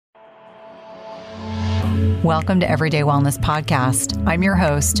Welcome to Everyday Wellness Podcast. I'm your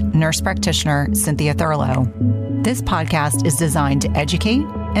host, nurse practitioner Cynthia Thurlow. This podcast is designed to educate,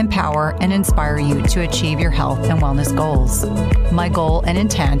 empower, and inspire you to achieve your health and wellness goals. My goal and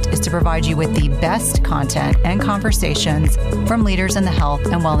intent is to provide you with the best content and conversations from leaders in the health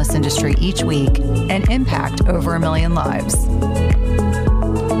and wellness industry each week and impact over 1 million lives.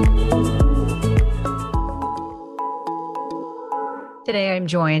 Today, I'm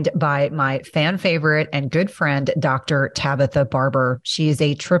joined by my fan favorite and good friend, Dr. Tabitha Barber. She is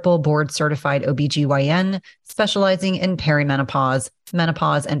a triple board certified OBGYN specializing in perimenopause,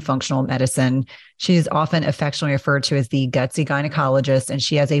 menopause, and functional medicine. She is often affectionately referred to as the Gutsy Gynecologist, and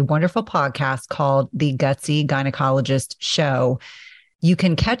she has a wonderful podcast called The Gutsy Gynecologist Show. You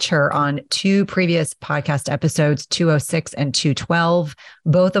can catch her on 2 previous podcast episodes, 206 and 212,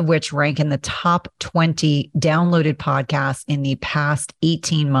 both of which rank in the top 20 downloaded podcasts in the past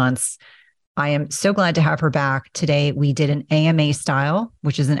 18 months. I am so glad to have her back. Today, we did an AMA style,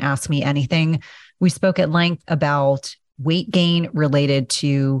 which is an Ask Me Anything. We spoke at length about weight gain related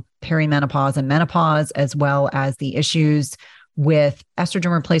to perimenopause and menopause, as well as the issues with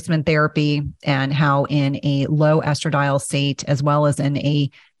estrogen replacement therapy and how in a low estradiol state, as well as in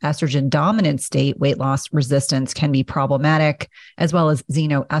a estrogen dominant state, weight loss resistance can be problematic, as well as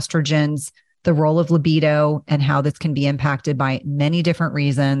xenoestrogens, the role of libido and how this can be impacted by many different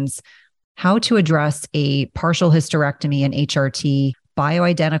reasons, how to address a partial hysterectomy and HRT,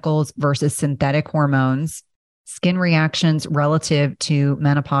 bioidenticals versus synthetic hormones, skin reactions relative to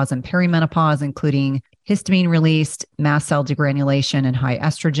menopause and perimenopause, including histamine released, mast cell degranulation, and high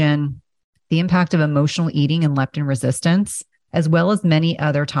estrogen, the impact of emotional eating and leptin resistance, as well as many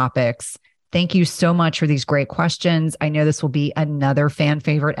other topics. Thank you so much for these great questions. I know this will be another fan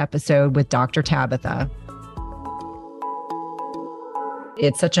favorite episode with Dr. Tabitha.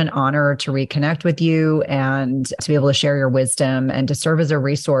 It's such an honor to reconnect with you and to be able to share your wisdom and to serve as a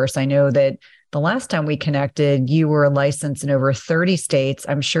resource. I know that the last time we connected, you were licensed in over 30 states.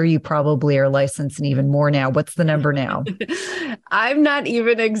 I'm sure you probably are licensed in even more now. What's the number now? I'm not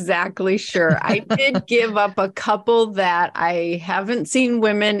even exactly sure. I did give up a couple that I haven't seen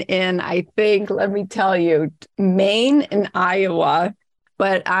women in, I think, let me tell you, Maine and Iowa.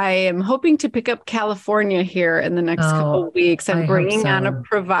 But I am hoping to pick up California here in the next couple of weeks. I'm bringing on a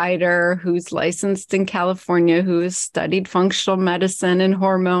provider who's licensed in California, who has studied functional medicine and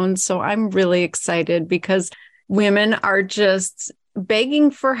hormones. So I'm really excited because women are just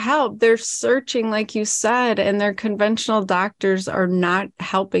begging for help. They're searching, like you said, and their conventional doctors are not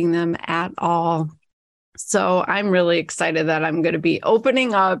helping them at all. So I'm really excited that I'm going to be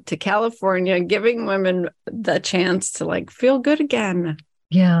opening up to California, giving women the chance to feel good again.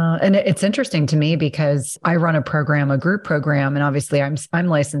 Yeah. And it's interesting to me because I run a group program, and obviously I'm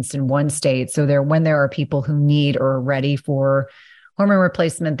licensed in one state. So when there are people who need or are ready for hormone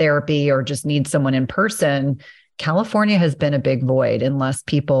replacement therapy or just need someone in person, California has been a big void unless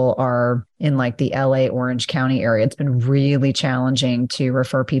people are in the LA, Orange County area. It's been really challenging to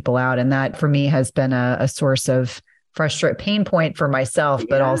refer people out. And that for me has been a source of pain point for myself,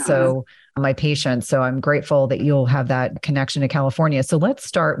 but also my patients. So I'm grateful that you'll have that connection to California. So let's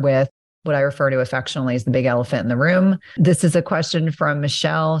start with what I refer to affectionately as the big elephant in the room. This is a question from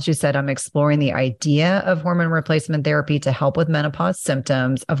Michelle. She said, I'm exploring the idea of hormone replacement therapy to help with menopause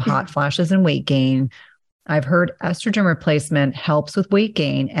symptoms of hot flashes and weight gain. I've heard estrogen replacement helps with weight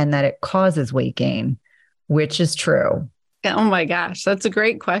gain and that it causes weight gain. Which is true? Oh my gosh, that's a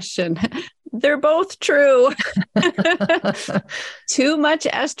great question. They're both true. Too much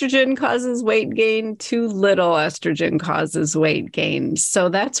estrogen causes weight gain. Too little estrogen causes weight gain. So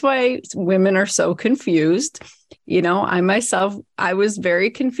that's why women are so confused. I was very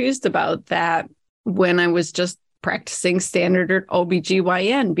confused about that when I was just practicing standard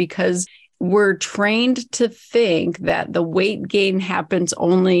OBGYN, because we're trained to think that the weight gain happens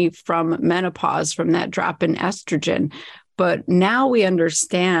only from menopause, from that drop in estrogen. But now we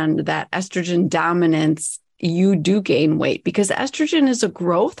understand that estrogen dominance, you do gain weight because estrogen is a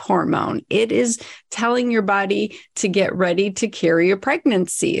growth hormone. It is telling your body to get ready to carry a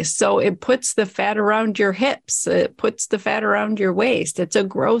pregnancy. So it puts the fat around your hips. It puts the fat around your waist. It's a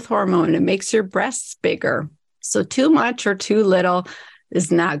growth hormone. It makes your breasts bigger. So too much or too little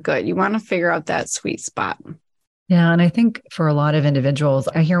is not good. You want to figure out that sweet spot. Yeah. And I think for a lot of individuals,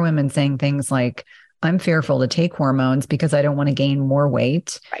 I hear women saying things like, I'm fearful to take hormones because I don't want to gain more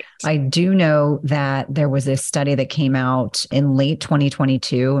weight. Right. I do know that there was a study that came out in late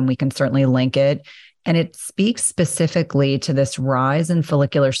 2022, and we can certainly link it. And it speaks specifically to this rise in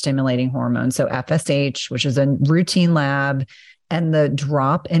follicular stimulating hormone. So FSH, which is a routine lab and the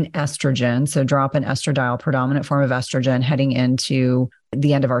drop in estrogen, so drop in estradiol, predominant form of estrogen, heading into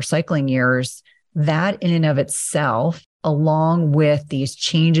the end of our cycling years, that in and of itself, along with these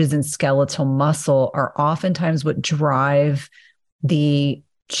changes in skeletal muscle, are oftentimes what drive the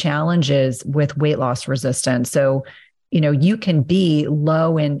challenges with weight loss resistance. So, you can be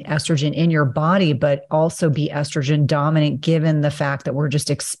low in estrogen in your body, but also be estrogen dominant, given the fact that we're just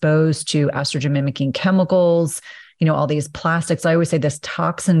exposed to estrogen mimicking chemicals, all these plastics. I always say this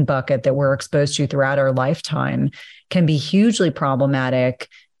toxin bucket that we're exposed to throughout our lifetime can be hugely problematic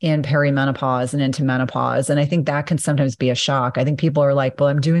in perimenopause and into menopause. And I think that can sometimes be a shock. I think people are like, well,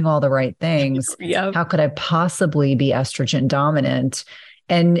 I'm doing all the right things. Yep. How could I possibly be estrogen dominant?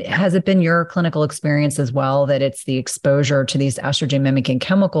 And has it been your clinical experience as well that it's the exposure to these estrogen mimicking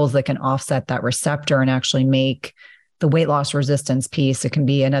chemicals that can offset that receptor and actually make the weight loss resistance piece? It can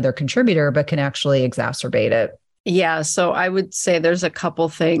be another contributor, but can actually exacerbate it. Yeah, so I would say there's a couple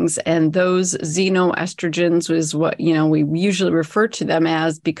things, and those xenoestrogens is what, we usually refer to them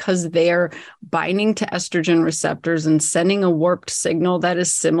as, because they're binding to estrogen receptors and sending a warped signal that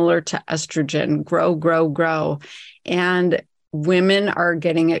is similar to estrogen, grow, grow, grow. And women are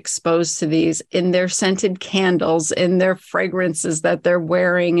getting exposed to these in their scented candles, in their fragrances that they're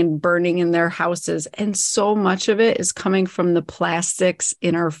wearing and burning in their houses. And so much of it is coming from the plastics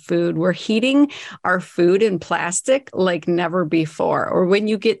in our food. We're heating our food in plastic like never before. Or when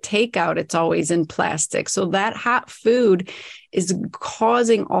you get takeout, it's always in plastic. So that hot food is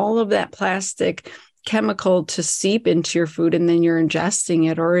causing all of that plastic chemical to seep into your food, and then you're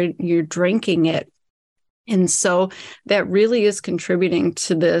ingesting it or you're drinking it. And so that really is contributing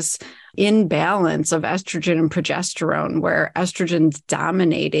to this imbalance of estrogen and progesterone, where estrogen's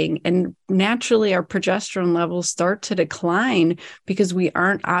dominating, and naturally our progesterone levels start to decline because we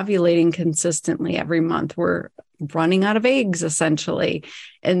aren't ovulating consistently every month. We're running out of eggs, essentially.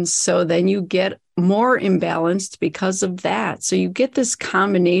 And so then you get more imbalanced because of that. So you get this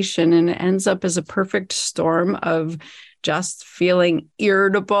combination, and it ends up as a perfect storm of just feeling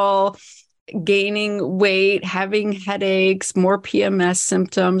irritable, gaining weight, having headaches, more PMS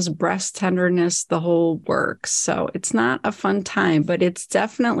symptoms, breast tenderness, the whole works. So it's not a fun time, but it's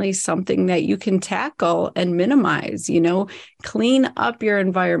definitely something that you can tackle and minimize. Clean up your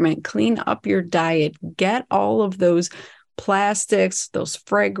environment, clean up your diet, get all of those plastics, those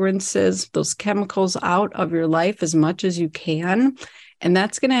fragrances, those chemicals out of your life as much as you can. And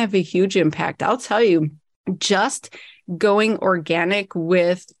that's going to have a huge impact. I'll tell you, just going organic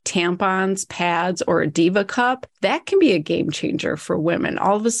with tampons, pads, or a Diva cup, that can be a game changer for women.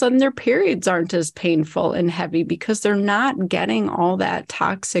 All of a sudden, their periods aren't as painful and heavy because they're not getting all that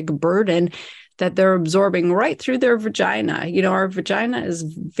toxic burden that they're absorbing right through their vagina. Our vagina is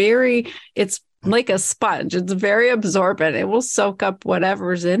it's like a sponge. It's very absorbent. It will soak up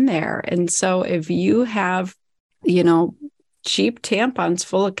whatever's in there. And so if you have, cheap tampons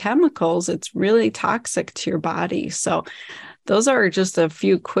full of chemicals, it's really toxic to your body. So those are just a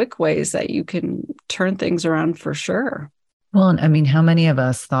few quick ways that you can turn things around for sure. Well, I mean, how many of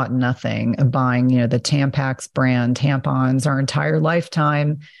us thought nothing of buying, the Tampax brand tampons our entire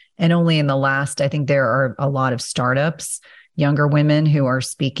lifetime? And only in the last, I think there are a lot of startups, younger women who are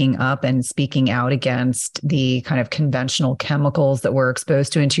speaking up and speaking out against the kind of conventional chemicals that we're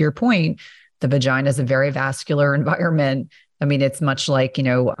exposed to. And to your point, the vagina is a very vascular environment. I mean, it's much like,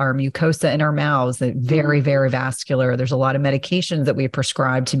 our mucosa in our mouths, that very, very vascular. There's a lot of medications that we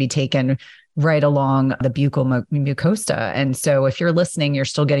prescribe to be taken right along the buccal mucosa. And so if you're listening, you're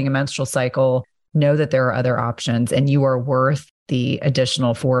still getting a menstrual cycle, know that there are other options, and you are worth the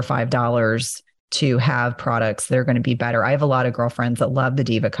additional $4 or $5 to have products that are going to be better. I have a lot of girlfriends that love the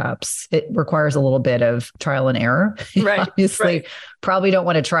Diva cups. It requires a little bit of trial and error. Right. Obviously, probably don't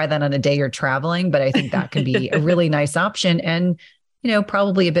want to try that on a day you're traveling, but I think that can be a really nice option, and,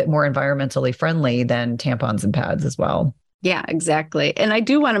 probably a bit more environmentally friendly than tampons and pads as well. Yeah, exactly. And I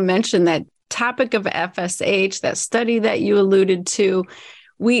do want to mention that topic of FSH, that study that you alluded to.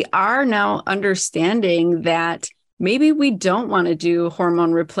 We are now understanding that maybe we don't want to do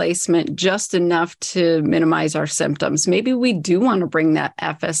hormone replacement just enough to minimize our symptoms. Maybe we do want to bring that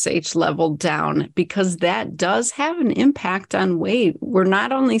FSH level down, because that does have an impact on weight. We're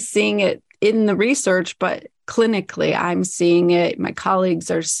not only seeing it in the research, but clinically, I'm seeing it. My colleagues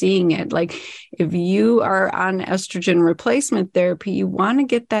are seeing it. Like, if you are on estrogen replacement therapy, you want to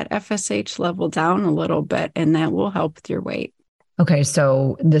get that FSH level down a little bit, and that will help with your weight. Okay,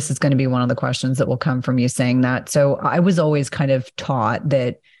 so this is going to be one of the questions that will come from you saying that. So I was always kind of taught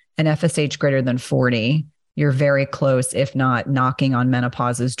that an FSH greater than 40 you're very close, if not knocking on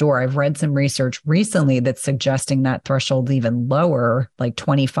menopause's door. I've read some research recently that's suggesting that threshold's even lower, like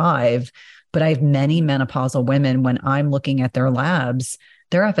 25. But I have many menopausal women, when I'm looking at their labs,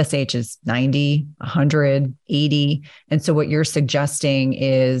 their FSH is 90, 100, 80. And so what you're suggesting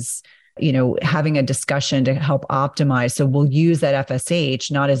is, having a discussion to help optimize. So we'll use that FSH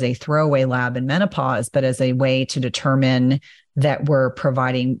not as a throwaway lab in menopause, but as a way to determine that we're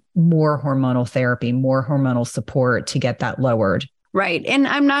providing more hormonal therapy, more hormonal support to get that lowered. Right. And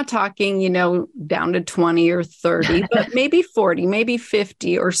I'm not talking, down to 20 or 30, but maybe 40, maybe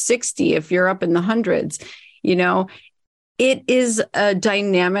 50 or 60 if you're up in the hundreds. It is a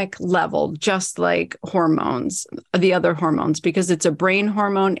dynamic level, just like hormones, the other hormones, because it's a brain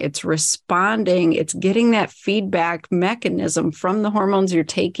hormone. It's responding. It's getting that feedback mechanism from the hormones you're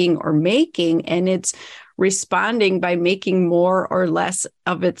taking or making, and it's responding by making more or less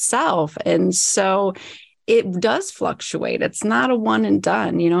of itself. And so it does fluctuate. It's not a one and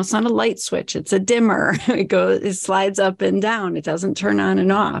done. It's not a light switch. It's a dimmer. It slides up and down. It doesn't turn on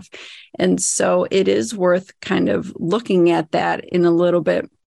and off. And so it is worth kind of looking at that in a little bit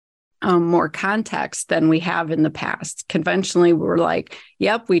more context than we have in the past. Conventionally, we're like,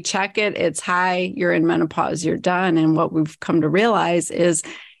 yep, we check it. It's high. You're in menopause. You're done. And what we've come to realize is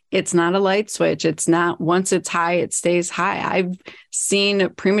it's not a light switch. It's not once it's high, it stays high. I've seen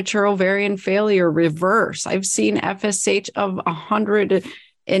premature ovarian failure reverse. I've seen FSH of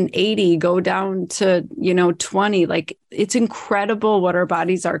 180 go down to, 20. Like, it's incredible what our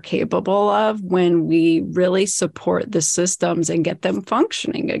bodies are capable of when we really support the systems and get them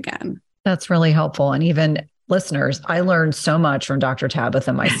functioning again. That's really helpful. And even listeners, I learned so much from Dr.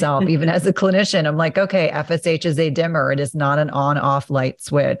 Tabitha myself. Even as a clinician, I'm like, okay, FSH is a dimmer. It is not an on-off light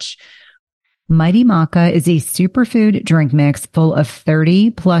switch. Mighty Maca is a superfood drink mix full of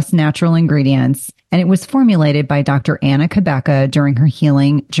 30 plus natural ingredients, and it was formulated by Dr. Anna Cabeca during her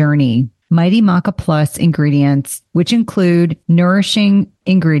healing journey. Mighty Maca Plus ingredients, which include nourishing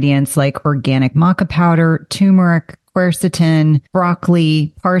ingredients like organic maca powder, turmeric, quercetin,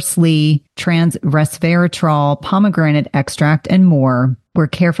 broccoli, parsley, trans resveratrol, pomegranate extract, and more, were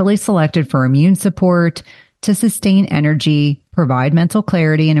carefully selected for immune support, to sustain energy, provide mental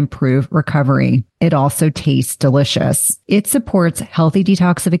clarity, and improve recovery. It also tastes delicious. It supports healthy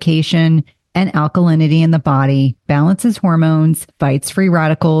detoxification and alkalinity in the body, balances hormones, fights free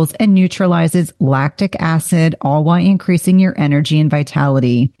radicals, and neutralizes lactic acid, all while increasing your energy and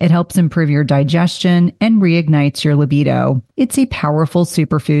vitality. It helps improve your digestion and reignites your libido. It's a powerful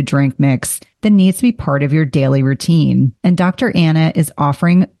superfood drink mix that needs to be part of your daily routine. And Dr. Anna is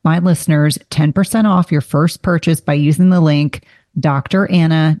offering my listeners 10% off your first purchase by using the link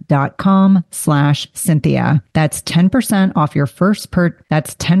dranna.com/Cynthia. That's 10% off your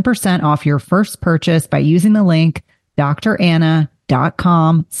first purchase by using the link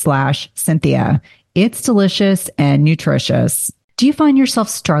dranna.com/Cynthia. It's delicious and nutritious. Do you find yourself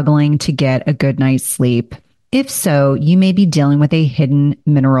struggling to get a good night's sleep? If so, you may be dealing with a hidden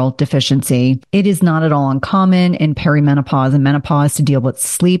mineral deficiency. It is not at all uncommon in perimenopause and menopause to deal with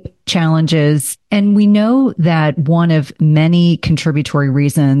sleep challenges. And we know that one of many contributory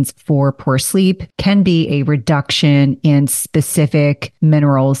reasons for poor sleep can be a reduction in specific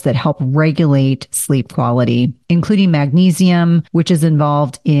minerals that help regulate sleep quality, including magnesium, which is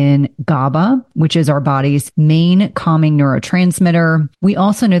involved in GABA, which is our body's main calming neurotransmitter. We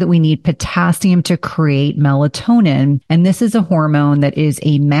also know that we need potassium to create melatonin. And this is a hormone that is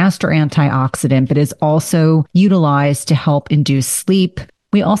a master antioxidant, but is also utilized to help induce sleep.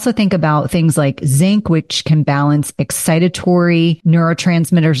 We also think about things like zinc, which can balance excitatory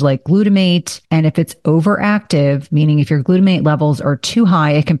neurotransmitters like glutamate. And if it's overactive, meaning if your glutamate levels are too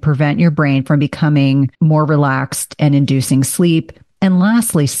high, it can prevent your brain from becoming more relaxed and inducing sleep. And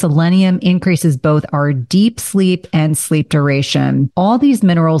lastly, selenium increases both our deep sleep and sleep duration. All these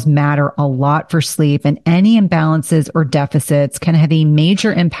minerals matter a lot for sleep, and any imbalances or deficits can have a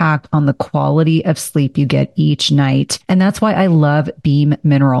major impact on the quality of sleep you get each night. And that's why I love Beam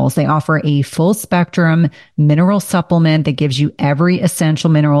Minerals. They offer a full spectrum mineral supplement that gives you every essential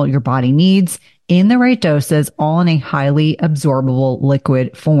mineral your body needs in the right doses, all in a highly absorbable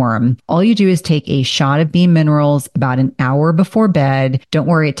liquid form. All you do is take a shot of Beam Minerals about an hour before bed. Don't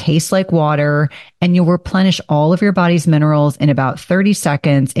worry, it tastes like water, and you'll replenish all of your body's minerals in about 30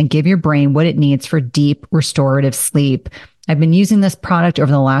 seconds and give your brain what it needs for deep restorative sleep. I've been using this product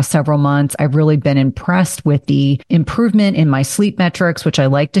over the last several months. I've really been impressed with the improvement in my sleep metrics, which I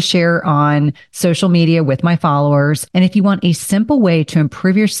like to share on social media with my followers. And if you want a simple way to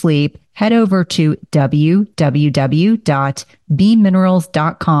improve your sleep, head over to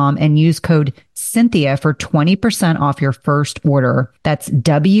www.bminerals.com and use code Cynthia for 20% off your first order. That's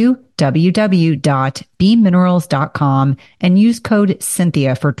www.bminerals.com and use code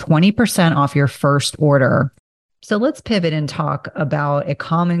Cynthia for 20% off your first order. So let's pivot and talk about a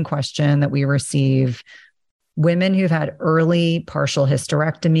common question that we receive. Women who've had early partial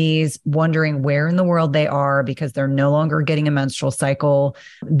hysterectomies, wondering where in the world they are because they're no longer getting a menstrual cycle.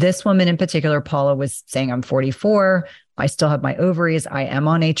 This woman in particular, Paula, was saying, I'm 44. I still have my ovaries. I am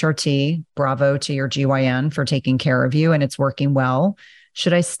on HRT. Bravo to your GYN for taking care of you, and it's working well.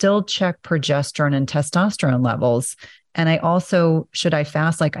 Should I still check progesterone and testosterone levels? And I also, should I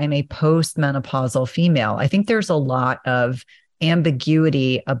fast like I'm a postmenopausal female? I think there's a lot of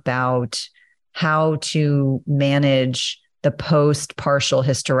ambiguity about how to manage the post-partial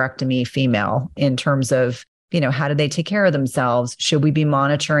hysterectomy female in terms of, how do they take care of themselves? Should we be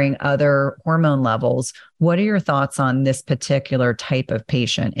monitoring other hormone levels? What are your thoughts on this particular type of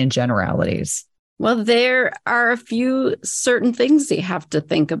patient in generalities? Well, there are a few certain things you have to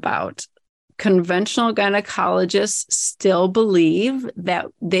think about. Conventional gynecologists still believe that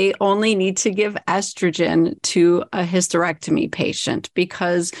they only need to give estrogen to a hysterectomy patient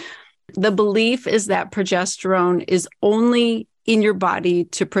because the belief is that progesterone is only in your body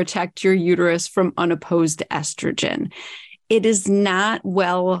to protect your uterus from unopposed estrogen. It is not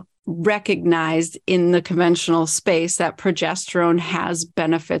well recognized in the conventional space that progesterone has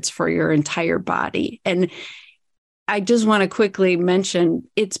benefits for your entire body. And I just want to quickly mention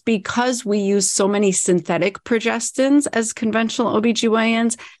it's because we use so many synthetic progestins as conventional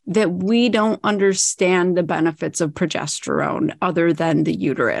OBGYNs that we don't understand the benefits of progesterone other than the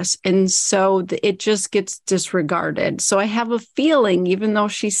uterus. And so it just gets disregarded. So I have a feeling, even though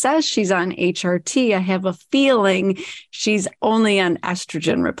she says she's on HRT, I have a feeling she's only on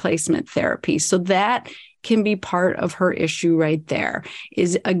estrogen replacement therapy. So that can be part of her issue right there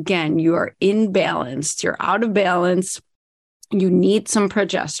is, again, you are imbalanced, you're out of balance, you need some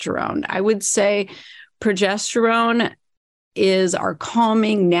progesterone. I would say progesterone is our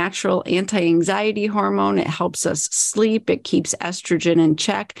calming, natural anti-anxiety hormone. It helps us sleep. It keeps estrogen in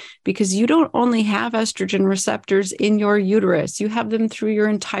check because you don't only have estrogen receptors in your uterus. You have them through your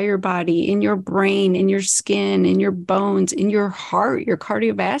entire body, in your brain, in your skin, in your bones, in your heart, your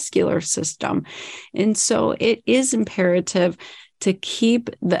cardiovascular system. And so it is imperative to keep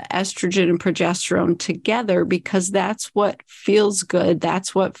the estrogen and progesterone together because that's what feels good.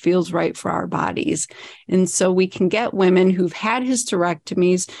 That's what feels right for our bodies. And so we can get women who've had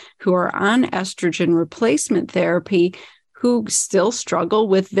hysterectomies, who are on estrogen replacement therapy, who still struggle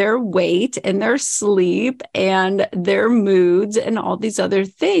with their weight and their sleep and their moods and all these other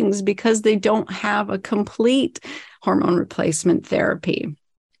things because they don't have a complete hormone replacement therapy.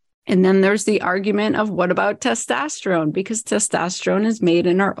 And then there's the argument of what about testosterone? Because testosterone is made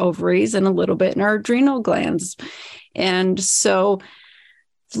in our ovaries and a little bit in our adrenal glands. And so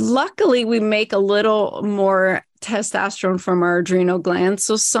luckily we make a little more testosterone from our adrenal glands.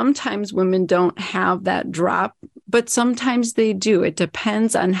 So sometimes women don't have that drop, but sometimes they do. It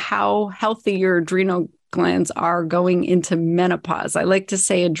depends on how healthy your adrenal glands are going into menopause. I like to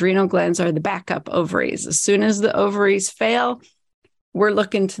say adrenal glands are the backup ovaries. As soon as the ovaries fail, we're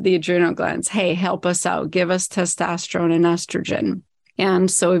looking to the adrenal glands. Hey, help us out. Give us testosterone and estrogen. And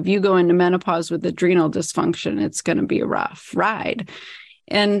so if you go into menopause with adrenal dysfunction, it's going to be a rough ride.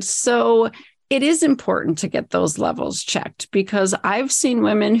 And so it is important to get those levels checked because I've seen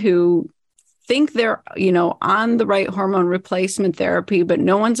women who think they're, on the right hormone replacement therapy, but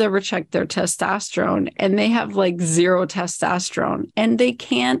no one's ever checked their testosterone and they have like zero testosterone and they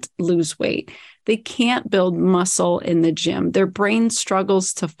can't lose weight. They can't build muscle in the gym. Their brain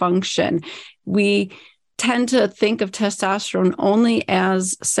struggles to function. We tend to think of testosterone only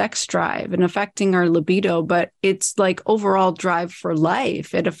as sex drive and affecting our libido, but it's like overall drive for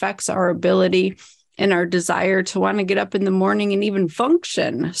life. It affects our ability and our desire to want to get up in the morning and even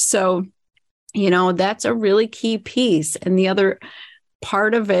function. So, that's a really key piece. And the other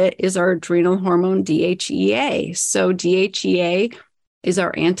part of it is our adrenal hormone DHEA. So DHEA is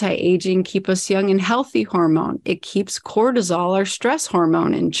our anti-aging, keep us young and healthy hormone. It keeps cortisol, our stress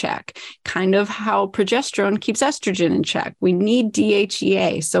hormone, in check, kind of how progesterone keeps estrogen in check. We need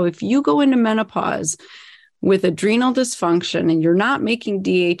DHEA. So if you go into menopause with adrenal dysfunction and you're not making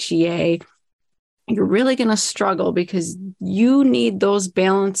DHEA, you're really going to struggle because you need those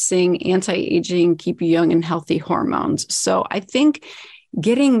balancing anti-aging, keep you young and healthy hormones. So I think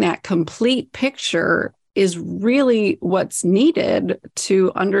getting that complete picture is really what's needed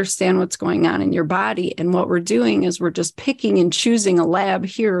to understand what's going on in your body. And what we're doing is we're just picking and choosing a lab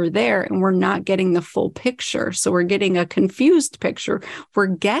here or there, and we're not getting the full picture. So we're getting a confused picture. We're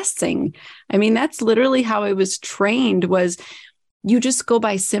guessing. I mean, that's literally how I was trained, was you just go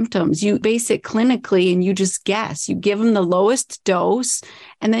by symptoms. You base it clinically and you just guess. You give them the lowest dose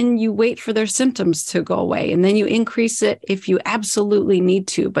and then you wait for their symptoms to go away. And then you increase it if you absolutely need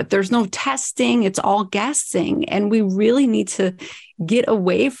to. But there's no testing. It's all guessing. And we really need to get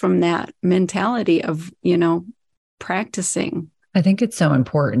away from that mentality of, practicing. I think it's so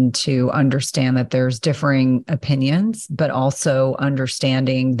important to understand that there's differing opinions, but also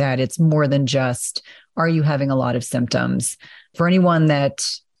understanding that it's more than just, are you having a lot of symptoms? For anyone that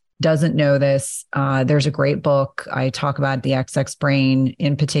doesn't know this, there's a great book. I talk about the XX brain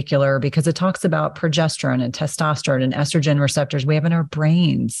in particular because it talks about progesterone and testosterone and estrogen receptors we have in our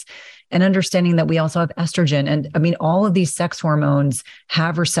brains, and understanding that we also have estrogen. And I mean, all of these sex hormones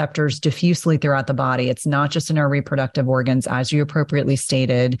have receptors diffusely throughout the body. It's not just in our reproductive organs, as you appropriately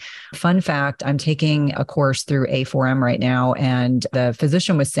stated. Fun fact, I'm taking a course through A4M right now, and the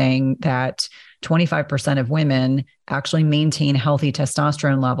physician was saying that 25% of women actually maintain healthy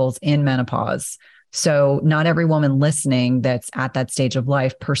testosterone levels in menopause. So not every woman listening that's at that stage of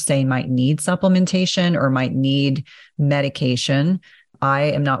life per se might need supplementation or might need medication. I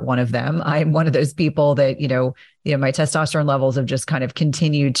am not one of them. I'm one of those people that, my testosterone levels have just kind of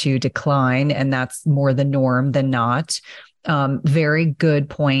continued to decline, and that's more the norm than not. Very good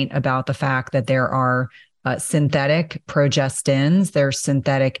point about the fact that there are synthetic progestins, there's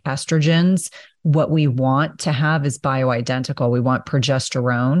synthetic estrogens. What we want to have is bioidentical. We want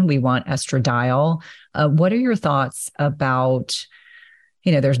progesterone. We want estradiol. What are your thoughts about,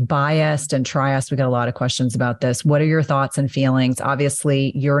 there's biased and triest. We got a lot of questions about this. What are your thoughts and feelings?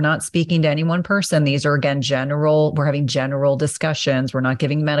 Obviously, you're not speaking to any one person. These are, again, general. We're having general discussions. We're not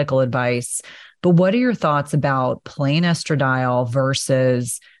giving medical advice. But what are your thoughts about plain estradiol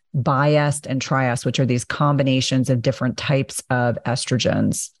versus biased and triest, which are these combinations of different types of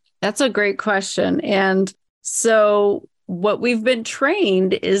estrogens? That's a great question. And so what we've been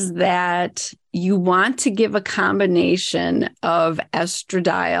trained is that you want to give a combination of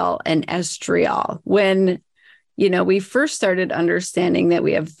estradiol and estriol. When, we first started understanding that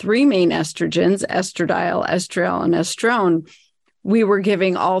we have three main estrogens, estradiol, estriol, and estrone, we were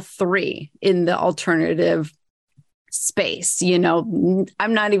giving all three in the alternative space.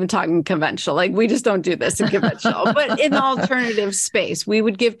 I'm not even talking conventional, like we just don't do this in conventional, but in the alternative space, we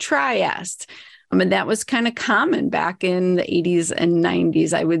would give triest. And that was kind of common back in the 80s and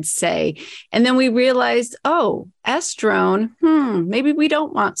 90s, I would say. And then we realized, estrone, maybe we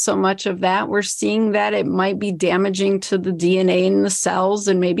don't want so much of that. We're seeing that it might be damaging to the DNA in the cells,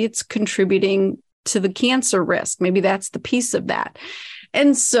 and maybe it's contributing to the cancer risk. Maybe that's the piece of that.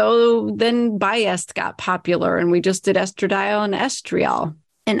 And so then biased got popular, and we just did estradiol and estriol.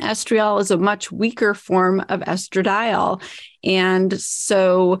 And estriol is a much weaker form of estradiol. And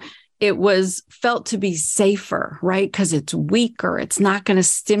so it was felt to be safer, right? Because it's weaker. It's not going to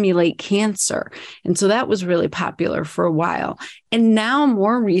stimulate cancer. And so that was really popular for a while. And now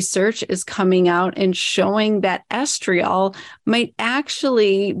more research is coming out and showing that estriol might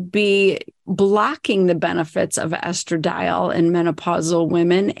actually be blocking the benefits of estradiol in menopausal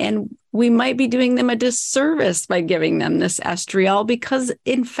women. And we might be doing them a disservice by giving them this estriol because,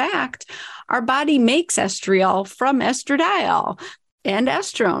 in fact, our body makes estriol from estradiol and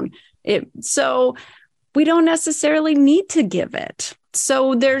estrone. So we don't necessarily need to give it.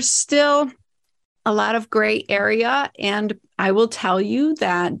 So there's still a lot of gray area. And I will tell you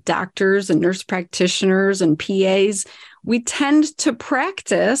that doctors and nurse practitioners and PAs, we tend to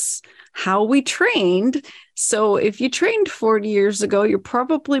practice how we trained. So if you trained 40 years ago, you're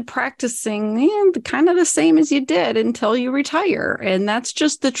probably practicing kind of the same as you did until you retire. And that's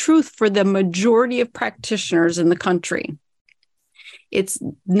just the truth for the majority of practitioners in the country. It's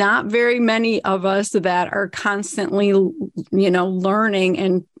not very many of us that are constantly, learning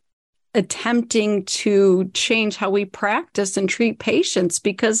and attempting to change how we practice and treat patients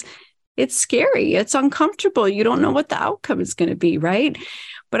because it's scary. It's uncomfortable. You don't know what the outcome is going to be, right?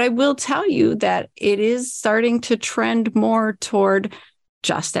 But I will tell you that it is starting to trend more toward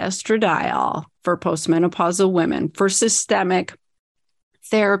just estradiol for postmenopausal women, for systemic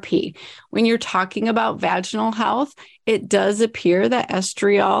therapy. When you're talking about vaginal health, it does appear that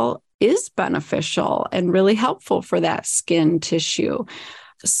estriol is beneficial and really helpful for that skin tissue.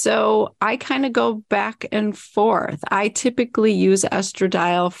 So I kind of go back and forth. I typically use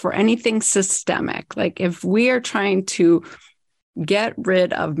estradiol for anything systemic. Like if we are trying to get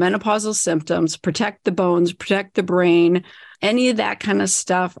rid of menopausal symptoms, protect the bones, protect the brain, any of that kind of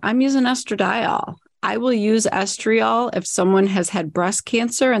stuff, I'm using estradiol. I will use estriol if someone has had breast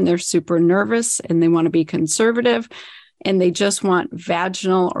cancer and they're super nervous and they want to be conservative and they just want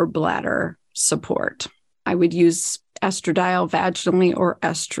vaginal or bladder support. I would use estradiol vaginally or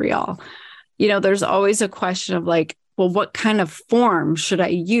estriol. There's always a question of like, well, what kind of form should I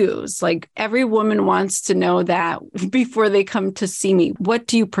use? Like every woman wants to know that before they come to see me. What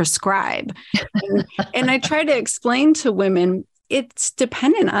do you prescribe? And I try to explain to women, it's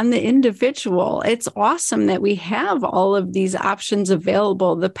dependent on the individual. It's awesome that we have all of these options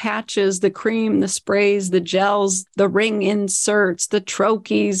available, the patches, the cream, the sprays, the gels, the ring inserts, the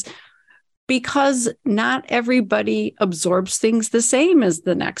troches, because not everybody absorbs things the same as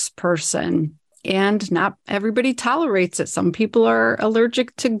the next person. And not everybody tolerates it. Some people are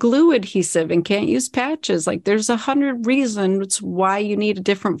allergic to glue adhesive and can't use patches. Like there's 100 reasons why you need a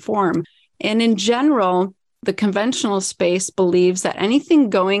different form. And in general, the conventional space believes that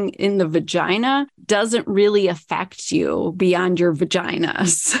anything going in the vagina doesn't really affect you beyond your vagina.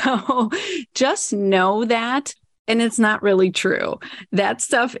 So just know that. And it's not really true. That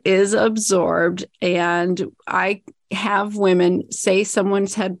stuff is absorbed. And I have women say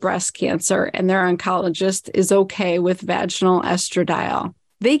someone's had breast cancer and their oncologist is okay with vaginal estradiol.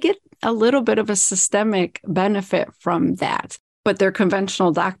 They get a little bit of a systemic benefit from that, but their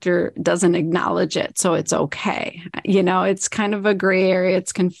conventional doctor doesn't acknowledge it. So it's okay. It's kind of a gray area.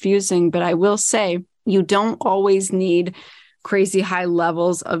 It's confusing, but I will say you don't always need crazy high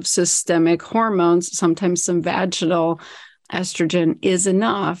levels of systemic hormones. Sometimes some vaginal estrogen is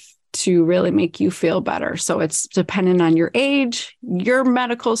enough to really make you feel better. So it's dependent on your age, your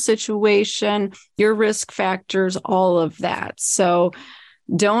medical situation, your risk factors, all of that. So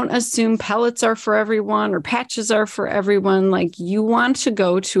don't assume pellets are for everyone or patches are for everyone. Like you want to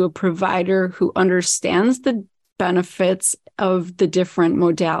go to a provider who understands the benefits of the different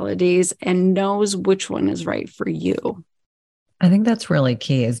modalities and knows which one is right for you. I think that's really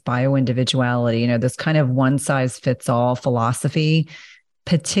key is bioindividuality, this kind of one size fits all philosophy,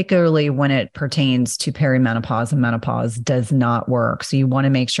 particularly when it pertains to perimenopause and menopause, does not work. So you want to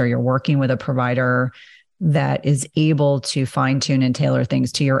make sure you're working with a provider that is able to fine tune and tailor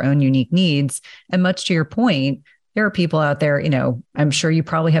things to your own unique needs. And much to your point, there are people out there, I'm sure you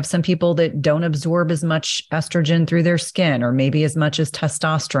probably have some people that don't absorb as much estrogen through their skin or maybe as much as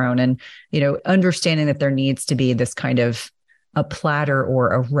testosterone. And, understanding that there needs to be this kind of a platter or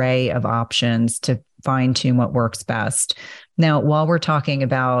array of options to fine tune what works best. Now, while we're talking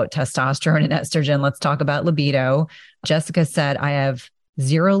about testosterone and estrogen, let's talk about libido. Jessica said, I have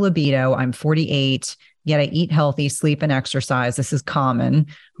zero libido. I'm 48, yet I eat healthy, sleep, and exercise. This is common.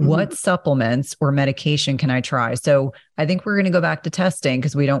 Mm-hmm. What supplements or medication can I try? So I think we're going to go back to testing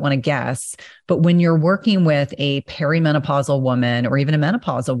because we don't want to guess. But when you're working with a perimenopausal woman or even a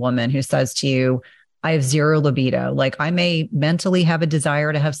menopausal woman who says to you, I have zero libido. Like I may mentally have a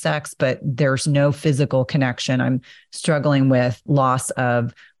desire to have sex, but there's no physical connection. I'm struggling with loss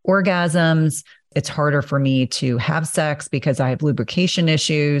of orgasms. It's harder for me to have sex because I have lubrication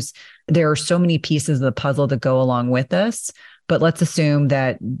issues. There are so many pieces of the puzzle that go along with this. But let's assume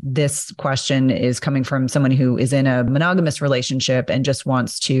that this question is coming from someone who is in a monogamous relationship and just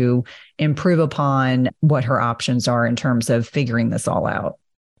wants to improve upon what her options are in terms of figuring this all out.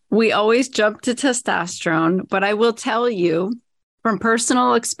 We always jump to testosterone, but I will tell you from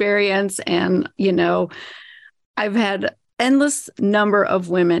personal experience, and, I've had endless number of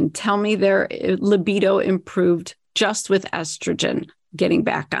women tell me their libido improved just with estrogen getting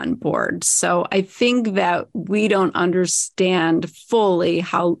back on board. So I think that we don't understand fully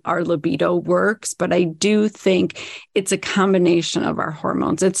how our libido works, but I do think it's a combination of our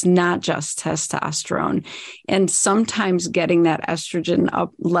hormones. It's not just testosterone. And sometimes getting that estrogen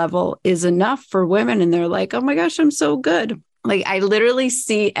up level is enough for women. And they're like, oh my gosh, I'm so good. Like I literally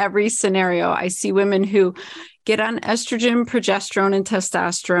see every scenario. I see women who get on estrogen, progesterone, and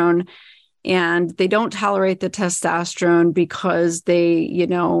testosterone, and they don't tolerate the testosterone because they,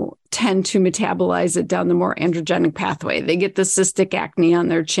 tend to metabolize it down the more androgenic pathway. They get the cystic acne on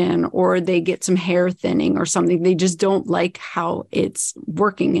their chin, or they get some hair thinning or something. They just don't like how it's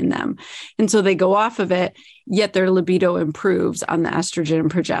working in them. And so they go off of it, yet their libido improves on the estrogen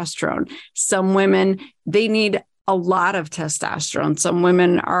and progesterone. Some women, they need a lot of testosterone. Some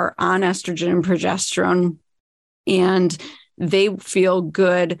women are on estrogen and progesterone, and they feel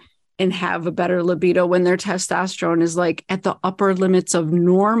good and have a better libido when their testosterone is like at the upper limits of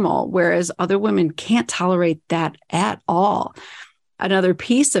normal, whereas other women can't tolerate that at all. Another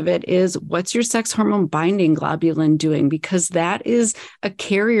piece of it is, what's your sex hormone binding globulin doing? Because that is a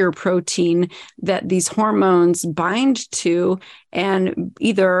carrier protein that these hormones bind to. And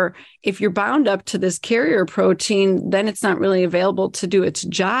either if you're bound up to this carrier protein, then it's not really available to do its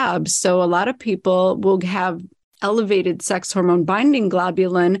job. So a lot of people will have elevated sex hormone binding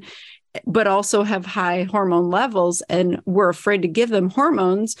globulin, but also have high hormone levels. And we're afraid to give them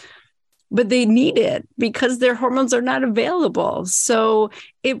hormones, but they need it because their hormones are not available. So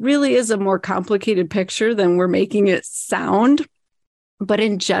it really is a more complicated picture than we're making it sound. But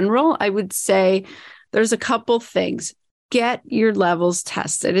in general, I would say there's a couple things. Get your levels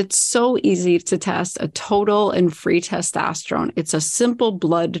tested. It's so easy to test a total and free testosterone. It's a simple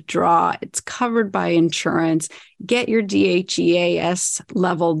blood draw. It's covered by insurance. Get your DHEAS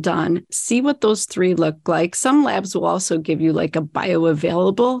level done. See what those three look like. Some labs will also give you like a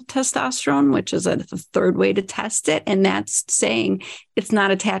bioavailable testosterone, which is a third way to test it. And that's saying it's not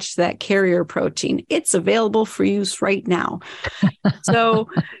attached to that carrier protein. It's available for use right now. So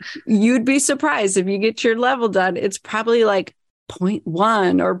you'd be surprised if you get your level done. It's probably like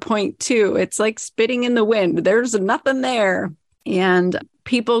 0.1 or 0.2. It's like spitting in the wind. There's nothing there. And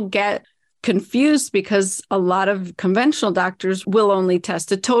people get confused because a lot of conventional doctors will only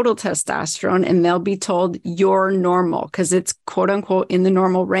test a total testosterone and they'll be told you're normal because it's quote unquote in the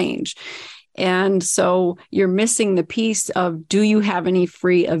normal range. And so you're missing the piece of, do you have any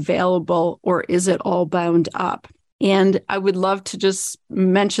free available or is it all bound up? And I would love to just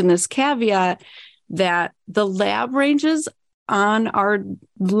mention this caveat that the lab ranges on our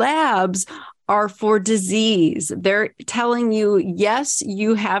labs are for disease. They're telling you, yes,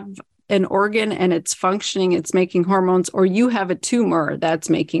 you have an organ and it's functioning, it's making hormones, or you have a tumor that's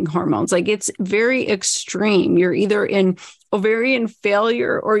making hormones. Like, it's very extreme. You're either in ovarian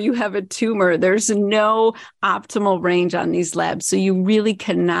failure or you have a tumor. There's no optimal range on these labs. So you really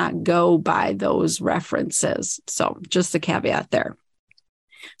cannot go by those references. So just a caveat there.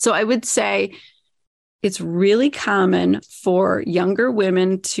 So I would say it's really common for younger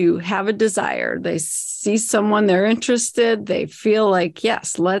women to have a desire. They see someone, they're interested, they feel like,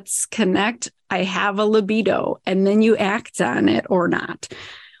 yes, let's connect. I have a libido, and then you act on it or not.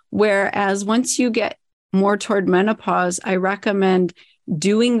 Whereas once you get more toward menopause, I recommend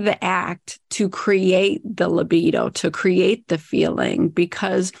doing the act to create the libido, to create the feeling,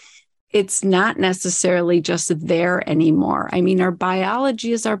 because it's not necessarily just there anymore. I mean, our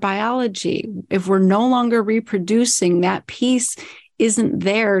biology is our biology. If we're no longer reproducing, that piece isn't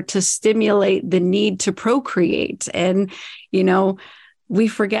there to stimulate the need to procreate. And, you know, we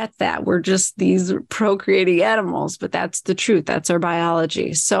forget that we're just these procreating animals, but that's the truth. That's our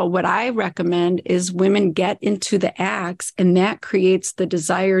biology. So what I recommend is women get into the acts, and that creates the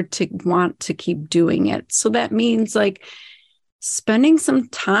desire to want to keep doing it. So that means like spending some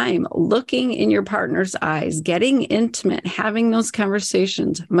time looking in your partner's eyes, getting intimate, having those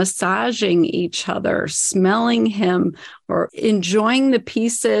conversations, massaging each other, smelling him, or enjoying the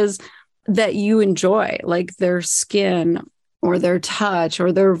pieces that you enjoy, like their skin or their touch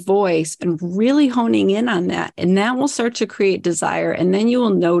or their voice, and really honing in on that. And that will start to create desire. And then you will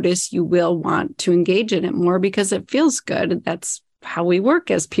notice you will want to engage in it more because it feels good. That's how we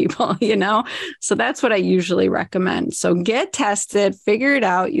work as people, you know? So that's what I usually recommend. So get tested, figure it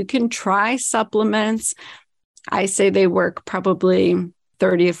out. You can try supplements. I say they work probably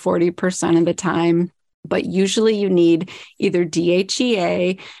 30 to 40% of the time, but usually you need either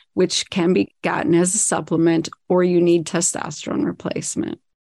DHEA, which can be gotten as a supplement, or you need testosterone replacement.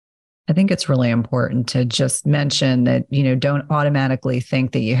 I think it's really important to just mention that, you know, don't automatically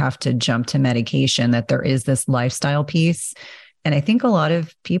think that you have to jump to medication, that there is this lifestyle piece. And I think a lot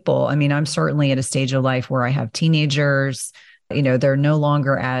of people, I mean, I'm certainly at a stage of life where I have teenagers, you know, they're no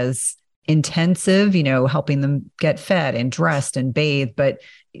longer as intensive, you know, helping them get fed and dressed and bathed, but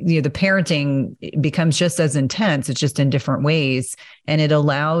you know, the parenting becomes just as intense. It's just in different ways. And it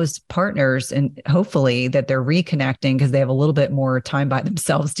allows partners, and hopefully that they're reconnecting because they have a little bit more time by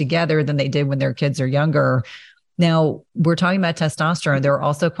themselves together than they did when their kids are younger. Now, we're talking about testosterone. There are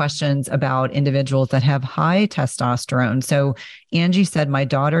also questions about individuals that have high testosterone. So Angie said, my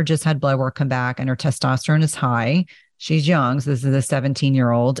daughter just had blood work come back and her testosterone is high. She's young. So this is a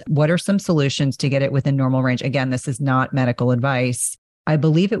 17-year-old. What are some solutions to get it within normal range? Again, this is not medical advice. I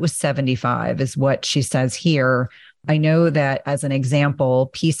believe it was 75 is what she says here. I know that as an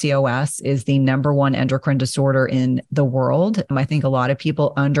example, PCOS is the number one endocrine disorder in the world. I think a lot of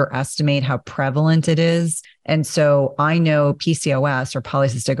people underestimate how prevalent it is. And so I know PCOS or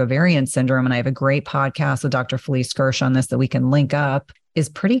polycystic ovarian syndrome, and I have a great podcast with Dr. Felice Gersh on this that we can link up, is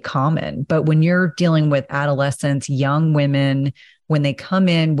pretty common. But when you're dealing with adolescents, young women, when they come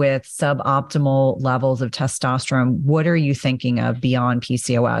in with suboptimal levels of testosterone, what are you thinking of beyond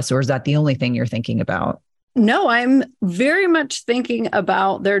PCOS? Or is that the only thing you're thinking about? No, I'm very much thinking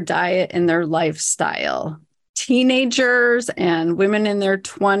about their diet and their lifestyle. Teenagers and women in their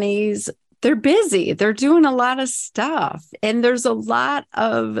 20s, they're busy. They're doing a lot of stuff. And there's a lot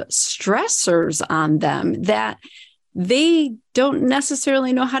of stressors on them that they don't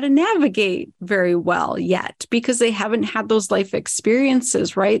necessarily know how to navigate very well yet because they haven't had those life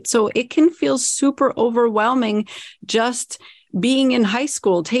experiences, right? So it can feel super overwhelming just being in high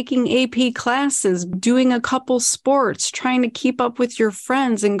school, taking AP classes, doing a couple sports, trying to keep up with your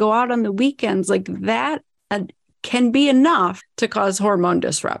friends and go out on the weekends. Like that can be enough to cause hormone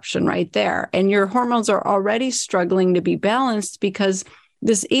disruption right there. And your hormones are already struggling to be balanced because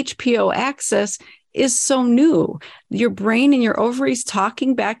this HPO axis is so new. Your brain and your ovaries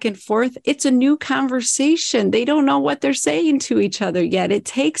talking back and forth. It's a new conversation. They don't know what they're saying to each other yet. It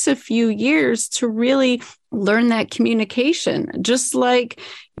takes a few years to really learn that communication. Just like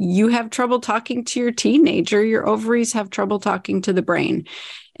you have trouble talking to your teenager, your ovaries have trouble talking to the brain.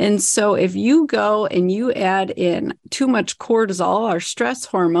 And so if you go and you add in too much cortisol, our stress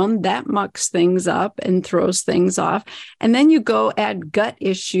hormone, that mucks things up and throws things off. And then you go add gut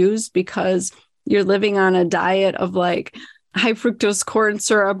issues because you're living on a diet of like high fructose corn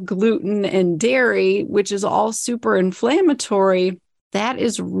syrup, gluten, and dairy, which is all super inflammatory. That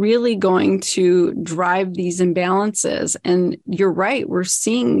is really going to drive these imbalances. And you're right, we're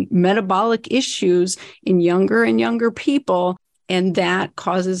seeing metabolic issues in younger and younger people, and that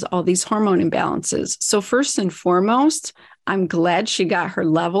causes all these hormone imbalances. So first and foremost, I'm glad she got her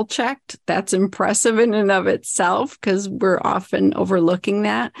level checked. That's impressive in and of itself because we're often overlooking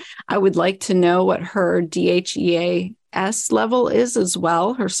that. I would like to know what her DHEA-S level is as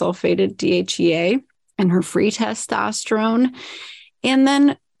well, her sulfated DHEA and her free testosterone. And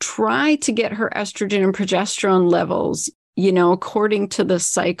then try to get her estrogen and progesterone levels, according to the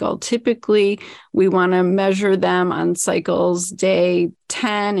cycle. Typically, we want to measure them on cycles day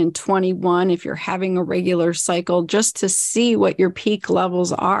 10 and 21 if you're having a regular cycle, just to see what your peak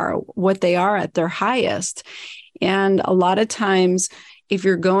levels are, what they are at their highest. And a lot of times, if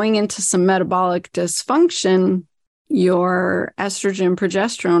you're going into some metabolic dysfunction, your estrogen and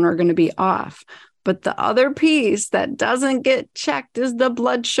progesterone are going to be off. But the other piece that doesn't get checked is the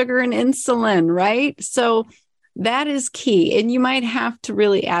blood sugar and insulin, right? So that is key. And you might have to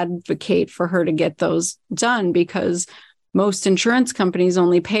really advocate for her to get those done because most insurance companies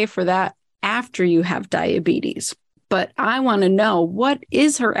only pay for that after you have diabetes. But I want to know, what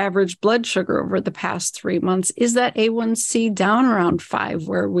is her average blood sugar over the past 3 months? Is that A1C down around 5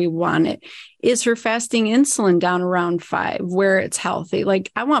 where we want it? Is her fasting insulin down around 5 where it's healthy?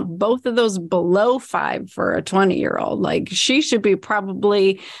 Like, I want both of those below 5 for a 20-year-old. Like, she should be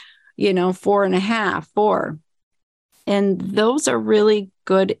probably, 4.5, 4. And those are really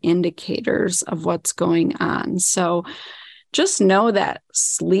good indicators of what's going on. So just know that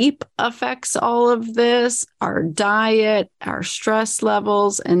sleep affects all of this, our diet, our stress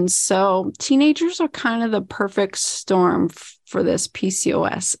levels. And so teenagers are kind of the perfect storm for this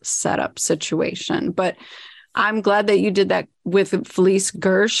PCOS setup situation. But I'm glad that you did that with Felice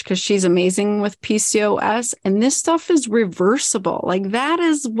Gersh because she's amazing with PCOS. And this stuff is reversible. Like, that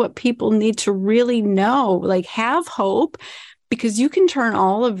is what people need to really know. Like, have hope because you can turn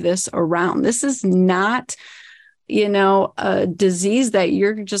all of this around. This is not, a disease that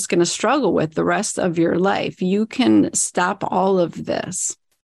you're just going to struggle with the rest of your life. You can stop all of this.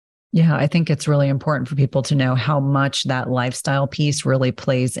 Yeah, I think it's really important for people to know how much that lifestyle piece really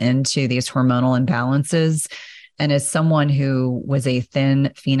plays into these hormonal imbalances. And as someone who was a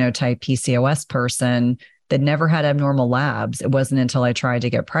thin phenotype PCOS person that never had abnormal labs, it wasn't until I tried to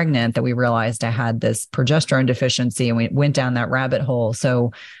get pregnant that we realized I had this progesterone deficiency, and we went down that rabbit hole.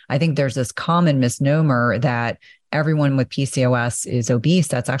 So I think there's this common misnomer that everyone with PCOS is obese.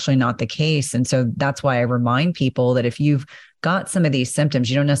 That's actually not the case. And so that's why I remind people that if you've got some of these symptoms,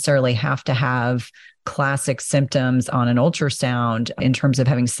 you don't necessarily have to have classic symptoms on an ultrasound in terms of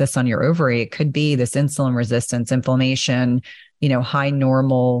having cysts on your ovary. It could be this insulin resistance, inflammation, high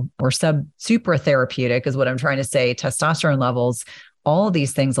normal or super therapeutic is what I'm trying to say, testosterone levels, all of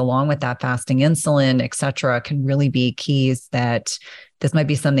these things, along with that fasting insulin, et cetera, can really be keys that this might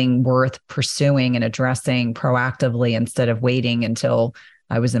be something worth pursuing and addressing proactively instead of waiting until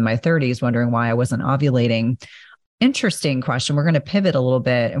I was in my 30s, wondering why I wasn't ovulating. Interesting question. We're going to pivot a little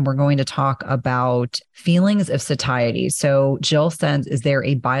bit and we're going to talk about feelings of satiety. So Jill says, is there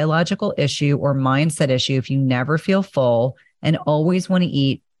a biological issue or mindset issue if you never feel full and always want to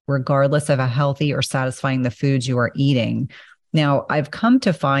eat, regardless of how healthy or satisfying the foods you are eating? Now, I've come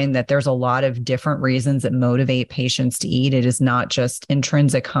to find that there's a lot of different reasons that motivate patients to eat. It is not just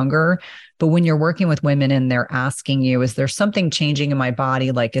intrinsic hunger, but when you're working with women and they're asking you, is there something changing in my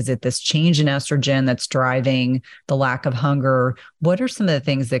body? Like, is it this change in estrogen that's driving the lack of hunger? What are some of the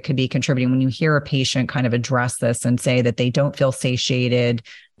things that could be contributing when you hear a patient kind of address this and say that they don't feel satiated,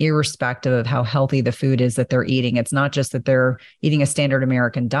 irrespective of how healthy the food is that they're eating? It's not just that they're eating a standard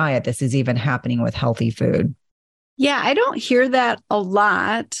American diet. This is even happening with healthy food. Yeah, I don't hear that a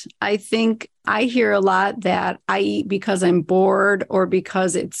lot. I think I hear a lot that I eat because I'm bored or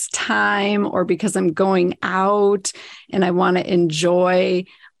because it's time or because I'm going out and I want to enjoy,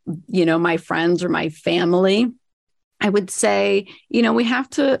 my friends or my family. I would say, we have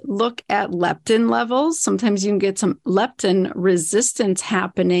to look at leptin levels. Sometimes you can get some leptin resistance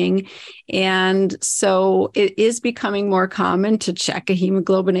happening. And so it is becoming more common to check a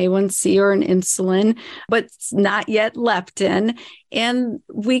hemoglobin A1C or an insulin, but it's not yet leptin. And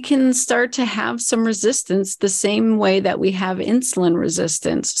we can start to have some resistance the same way that we have insulin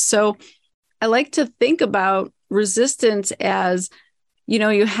resistance. So I like to think about resistance as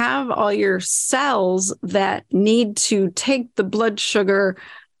you have all your cells that need to take the blood sugar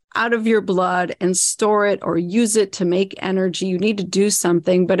out of your blood and store it or use it to make energy. You need to do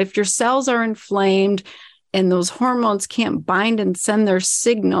something. But if your cells are inflamed and those hormones can't bind and send their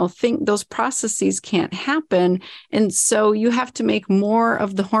signal, those processes can't happen. And so you have to make more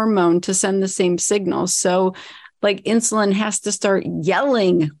of the hormone to send the same signal. So like insulin has to start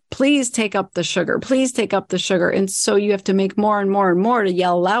yelling, please take up the sugar, please take up the sugar. And so you have to make more and more and more to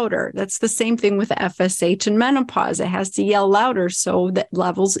yell louder. That's the same thing with FSH and menopause. It has to yell louder so that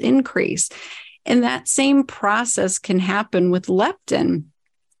levels increase. And that same process can happen with leptin.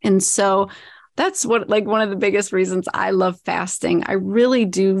 And so that's one of the biggest reasons I love fasting. I really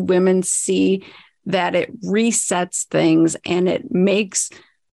do. Women see that it resets things and it makes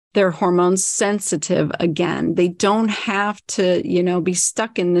their hormones sensitive again. They don't have to, be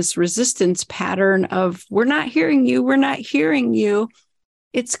stuck in this resistance pattern of, we're not hearing you, we're not hearing you.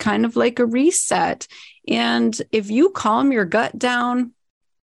 It's kind of like a reset. And if you calm your gut down,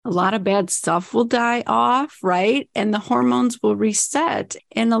 a lot of bad stuff will die off, right? And the hormones will reset.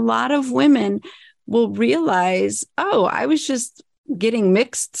 And a lot of women will realize, oh, I was just getting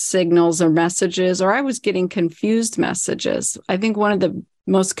mixed signals or messages, or I was getting confused messages. I think one of the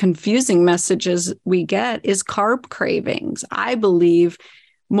most confusing messages we get is carb cravings. I believe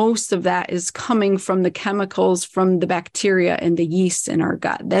most of that is coming from the chemicals from the bacteria and the yeast in our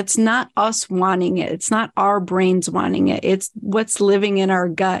gut. That's not us wanting it. It's not our brains wanting it. It's what's living in our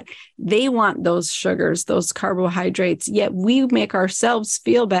gut. They want those sugars, those carbohydrates, yet we make ourselves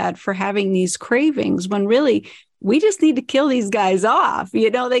feel bad for having these cravings when really we just need to kill these guys off. They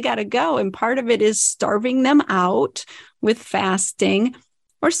got to go. And part of it is starving them out with fasting.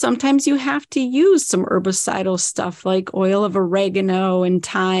 Or sometimes you have to use some herbicidal stuff like oil of oregano and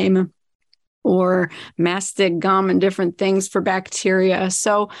thyme or mastic gum and different things for bacteria.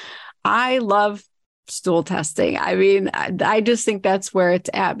 So I love stool testing. I mean, I just think that's where it's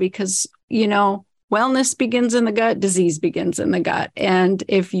at because, wellness begins in the gut, disease begins in the gut. And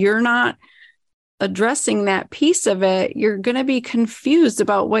if you're not addressing that piece of it, you're going to be confused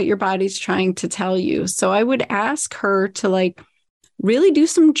about what your body's trying to tell you. So I would ask her to really do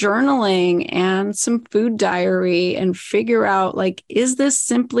some journaling and some food diary and figure out, is this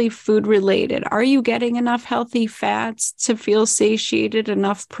simply food related? Are you getting enough healthy fats to feel satiated,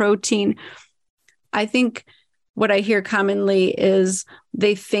 enough protein? I think what I hear commonly is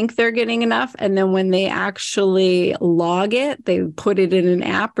they think they're getting enough. And then when they actually log it, they put it in an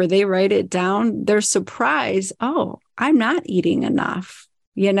app or they write it down, they're surprised. Oh, I'm not eating enough.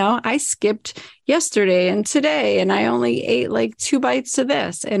 I skipped yesterday and today, and I only ate 2 bites of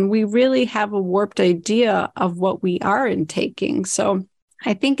this. And we really have a warped idea of what we are intaking. So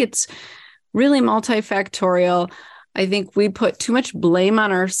I think it's really multifactorial. I think we put too much blame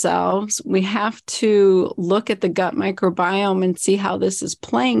on ourselves. We have to look at the gut microbiome and see how this is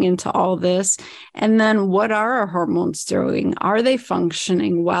playing into all this. And then what are our hormones doing? Are they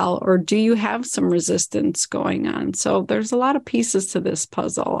functioning well, or do you have some resistance going on? So there's a lot of pieces to this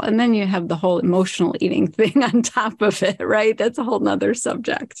puzzle. And then you have the whole emotional eating thing on top of it, right? That's a whole nother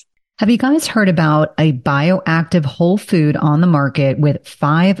subject. Have you guys heard about a bioactive whole food on the market with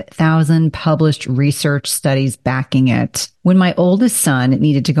 5,000 published research studies backing it? When my oldest son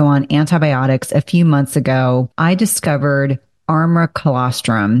needed to go on antibiotics a few months ago, I discovered Armra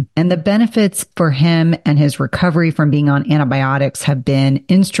colostrum, and the benefits for him and his recovery from being on antibiotics have been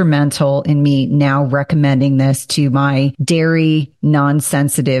instrumental in me now recommending this to my dairy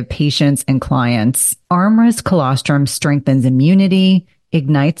non-sensitive patients and clients. Armra's colostrum strengthens immunity,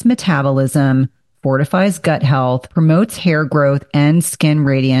 ignites metabolism, fortifies gut health, promotes hair growth and skin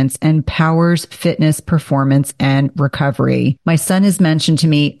radiance, and powers fitness, performance, and recovery. My son has mentioned to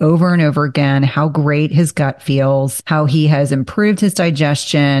me over and over again how great his gut feels, how he has improved his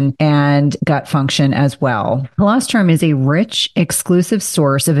digestion and gut function as well. Colostrum is a rich, exclusive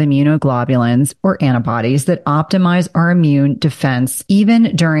source of immunoglobulins or antibodies that optimize our immune defense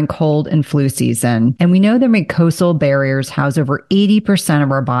even during cold and flu season. And we know the mucosal barriers house over 80%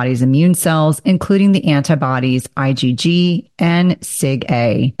 of our body's immune cells, including the antibodies IgG and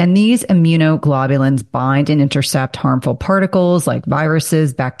Sig-A. And these immunoglobulins bind and intercept harmful particles like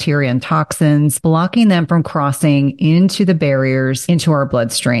viruses, bacteria, and toxins, blocking them from crossing into the barriers into our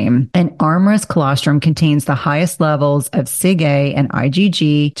bloodstream. And Armra's colostrum contains the highest levels of Sig-A and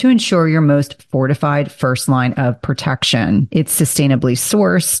IgG to ensure your most fortified first line of protection. It's sustainably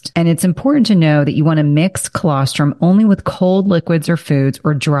sourced, and it's important to know that you want to mix colostrum only with cold liquids or foods,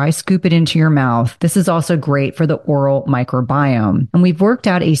 or dry scoop it into your mouth. This is also great for the oral microbiome. And we've worked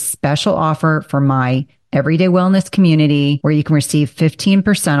out a special offer for my Everyday Wellness community where you can receive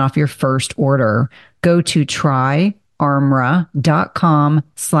 15% off your first order. Go to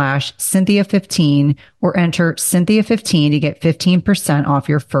tryarmra.com/Cynthia15 or enter Cynthia15 to get 15% off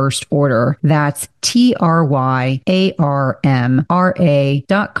your first order. That's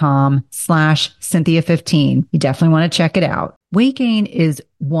tryarmra.com/Cynthia15. You definitely want to check it out. Weight gain is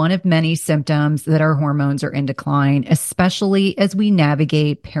one of many symptoms that our hormones are in decline, especially as we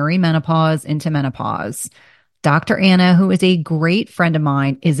navigate perimenopause into menopause. Dr. Anna, who is a great friend of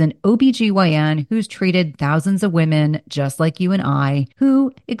mine, is an OBGYN who's treated thousands of women just like you and I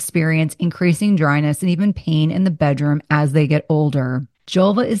who experience increasing dryness and even pain in the bedroom as they get older.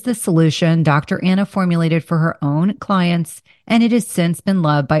 Julva is the solution Dr. Anna formulated for her own clients, and it has since been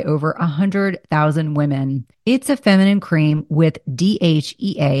loved by over 100,000 women. It's a feminine cream with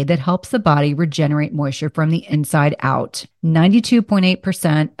DHEA that helps the body regenerate moisture from the inside out.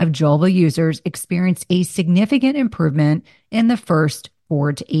 92.8% of Julva users experienced a significant improvement in the first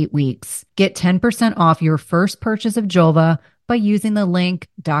 4 to 8 weeks. Get 10% off your first purchase of Julva by using the link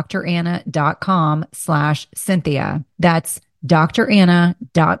dranna.com/Cynthia. That's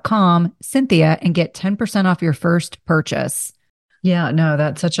dranna.com/Cynthia and get 10% off your first purchase. Yeah, no,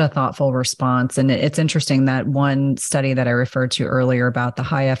 that's such a thoughtful response. And it's interesting that one study that I referred to earlier about the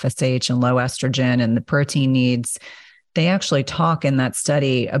high FSH and low estrogen and the protein needs, they actually talk in that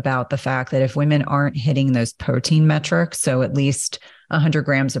study about the fact that if women aren't hitting those protein metrics, so at least 100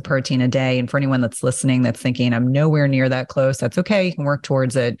 grams of protein a day, and for anyone that's listening that's thinking, I'm nowhere near that close, that's okay, you can work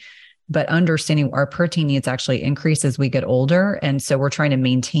towards it. But understanding our protein needs actually increase as we get older. And so we're trying to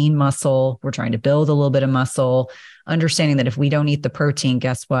maintain muscle. We're trying to build a little bit of muscle, understanding that if we don't eat the protein,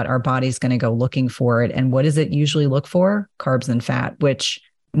 guess what? Our body's going to go looking for it. And what does it usually look for? Carbs and fat, which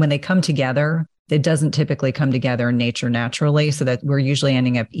when they come together, it doesn't typically come together in nature naturally. So that we're usually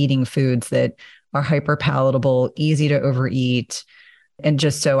ending up eating foods that are hyper palatable, easy to overeat. And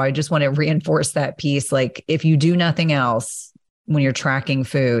just so I just want to reinforce that piece. Like if you do nothing else, when you're tracking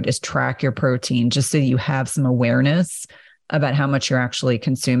food, is track your protein just so you have some awareness about how much you're actually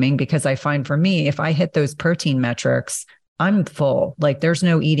consuming. Because I find for me, if I hit those protein metrics, I'm full. Like there's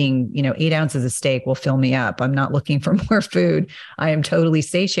no eating, 8 ounces of steak will fill me up. I'm not looking for more food. I am totally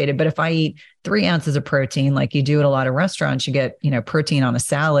satiated. But if I eat 3 ounces of protein, like you do at a lot of restaurants, you get, protein on a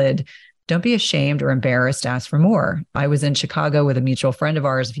salad. Don't be ashamed or embarrassed to ask for more. I was in Chicago with a mutual friend of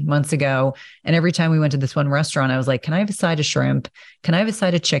ours a few months ago. And every time we went to this one restaurant, I was like, can I have a side of shrimp? Can I have a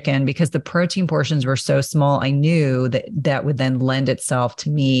side of chicken? Because the protein portions were so small. I knew that that would then lend itself to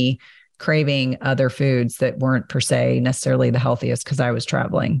me craving other foods that weren't per se necessarily the healthiest because I was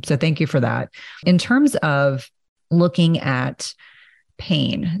traveling. So thank you for that. In terms of looking at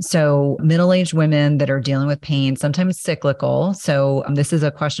pain. So middle-aged women that are dealing with pain, sometimes cyclical. So this is a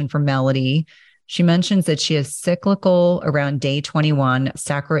question for Melody. She mentions that she has cyclical around day 21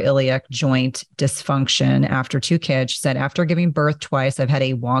 sacroiliac joint dysfunction after 2 kids. She said, after giving birth twice, I've had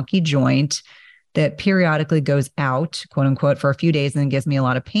a wonky joint that periodically goes out, quote unquote, for a few days and then gives me a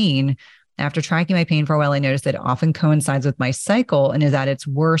lot of pain. After tracking my pain for a while, I noticed that it often coincides with my cycle and is at its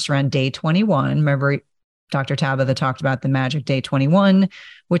worst around day 21. Remember, Dr. Tabitha talked about the magic day 21,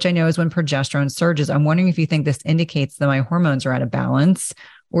 which I know is when progesterone surges. I'm wondering if you think this indicates that my hormones are out of balance,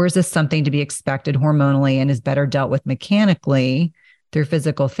 or is this something to be expected hormonally and is better dealt with mechanically through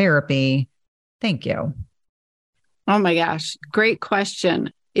physical therapy? Thank you. Oh my gosh. Great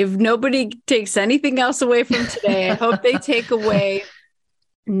question. If nobody takes anything else away from today, I hope they take away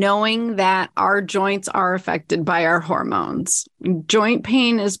knowing that our joints are affected by our hormones. Joint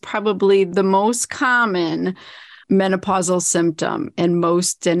pain is probably the most common menopausal symptom and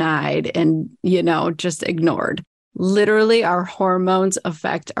most denied and, just ignored. Literally, our hormones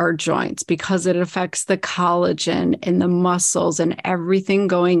affect our joints because it affects the collagen and the muscles and everything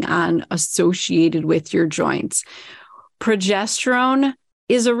going on associated with your joints. Progesterone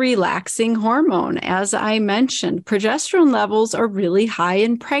is a relaxing hormone. As I mentioned, progesterone levels are really high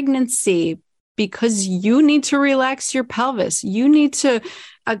in pregnancy because you need to relax your pelvis. You need to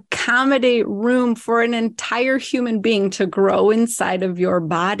accommodate room for an entire human being to grow inside of your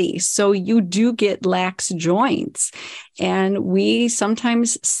body. So you do get lax joints. And we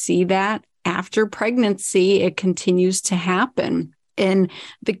sometimes see that after pregnancy, it continues to happen. And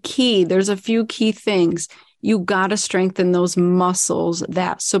there's a few key things. You got to strengthen those muscles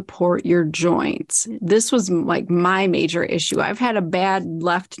that support your joints. This was like my major issue. I've had a bad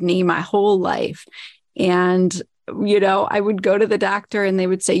left knee my whole life. And, I would go to the doctor and they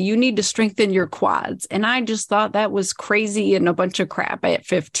would say, you need to strengthen your quads. And I just thought that was crazy and a bunch of crap at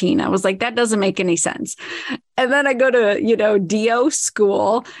 15. I was like, that doesn't make any sense. And then I go to, DO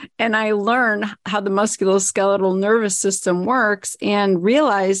school and I learn how the musculoskeletal nervous system works and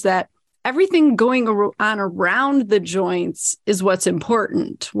realize that everything going on around the joints is what's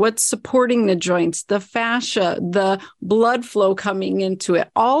important. What's supporting the joints, the fascia, the blood flow coming into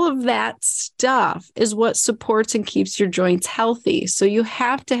it. All of that stuff is what supports and keeps your joints healthy. So you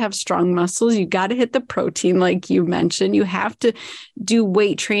have to have strong muscles. You got to hit the protein, like you mentioned. You have to do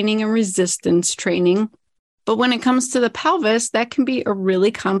weight training and resistance training. But when it comes to the pelvis, that can be a really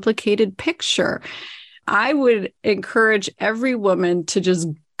complicated picture. I would encourage every woman to just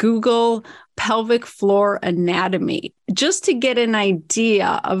Google pelvic floor anatomy, just to get an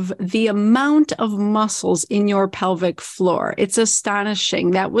idea of the amount of muscles in your pelvic floor. It's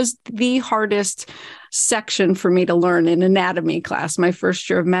astonishing. That was the hardest section for me to learn in anatomy class, my first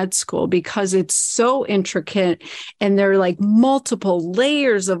year of med school, because it's so intricate and there are like multiple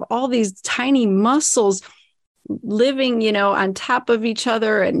layers of all these tiny muscles living, on top of each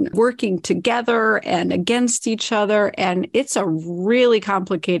other and working together and against each other. And it's a really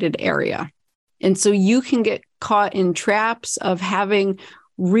complicated area. And so you can get caught in traps of having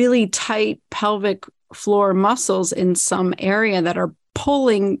really tight pelvic floor muscles in some area that are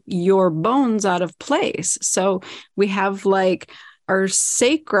pulling your bones out of place. So we have like our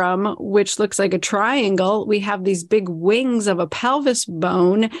sacrum, which looks like a triangle. We have these big wings of a pelvis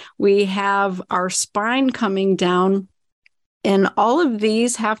bone. We have our spine coming down. And all of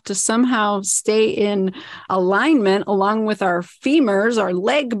these have to somehow stay in alignment along with our femurs, our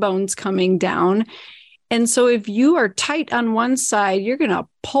leg bones coming down. And so if you are tight on one side, you're going to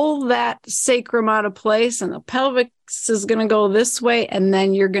pull that sacrum out of place and the pelvis is going to go this way, and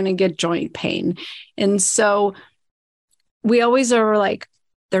then you're going to get joint pain. And so we always are like,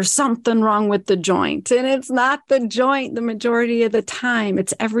 there's something wrong with the joint. And it's not the joint the majority of the time.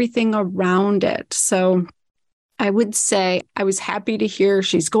 It's everything around it. So I would say I was happy to hear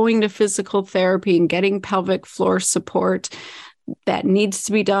she's going to physical therapy and getting pelvic floor support. That needs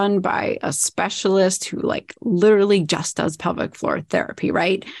to be done by a specialist who literally just does pelvic floor therapy,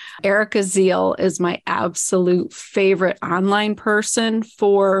 right? Erica Zeal is my absolute favorite online person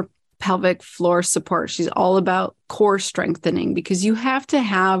for pelvic floor support. She's all about core strengthening because you have to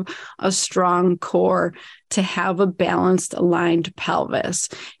have a strong core to have a balanced, aligned pelvis.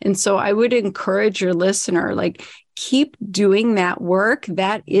 And so I would encourage your listener, keep doing that work.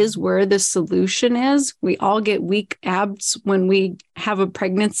 That is where the solution is. We all get weak abs when we have a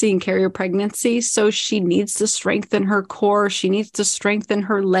pregnancy and carry a pregnancy. So she needs to strengthen her core. She needs to strengthen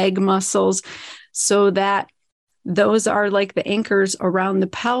her leg muscles so that those are like the anchors around the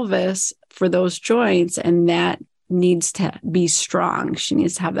pelvis for those joints. And that needs to be strong. She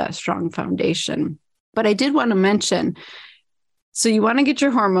needs to have that strong foundation. But I did want to mention, So you want to get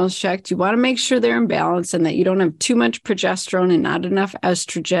your hormones checked. You want to make sure they're in balance and that you don't have too much progesterone and not enough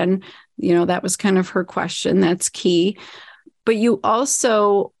estrogen. That was kind of her question. That's key. But you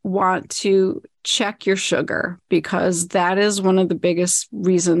also want to check your sugar, because that is one of the biggest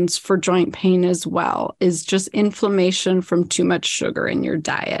reasons for joint pain as well, is just inflammation from too much sugar in your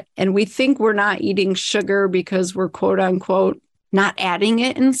diet. And we think we're not eating sugar because we're quote unquote not adding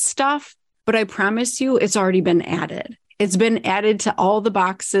it and stuff. But I promise you, it's already been added. It's been added to all the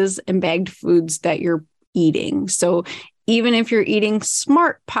boxes and bagged foods that you're eating. So even if you're eating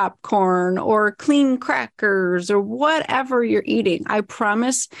smart popcorn or clean crackers or whatever you're eating, I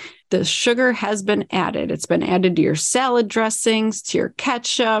promise the sugar has been added. It's been added to your salad dressings, to your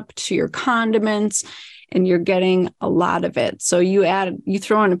ketchup, to your condiments, and you're getting a lot of it. So you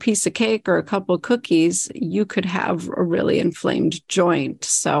throw in a piece of cake or a couple of cookies, you could have a really inflamed joint.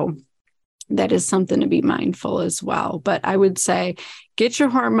 So that is something to be mindful as well. But I would say get your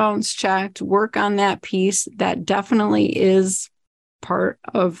hormones checked, work on that piece. That definitely is part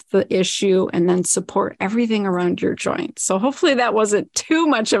of the issue, and then support everything around your joints. So hopefully that wasn't too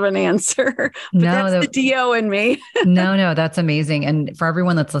much of an answer, but that's the DO in me. No, that's amazing. And for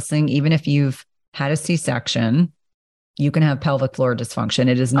everyone that's listening, even if you've had a C-section, you can have pelvic floor dysfunction.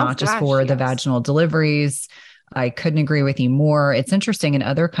 It is not just for the vaginal deliveries. I couldn't agree with you more. It's interesting, in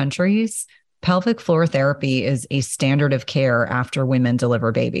other countries, pelvic floor therapy is a standard of care after women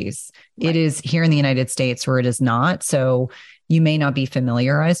deliver babies. Right. It is here in the United States where it is not. So you may not be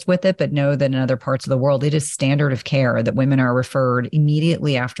familiarized with it, but know that in other parts of the world, it is standard of care that women are referred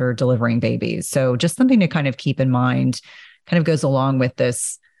immediately after delivering babies. So just something to kind of keep in mind, kind of goes along with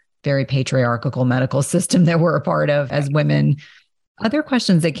this very patriarchal medical system that we're a part of as women. Other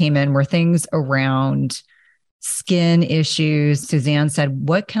questions that came in were things around skin issues. Suzanne said,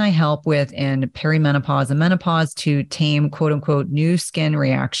 what can I help with in perimenopause and menopause to tame, quote unquote, new skin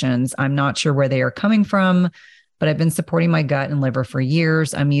reactions? I'm not sure where they are coming from, but I've been supporting my gut and liver for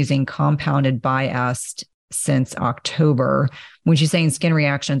years. I'm using compounded Biest since October. When she's saying skin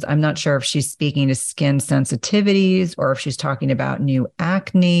reactions, I'm not sure if she's speaking to skin sensitivities or if she's talking about new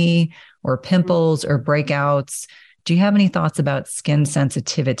acne or pimples or breakouts. Do you have any thoughts about skin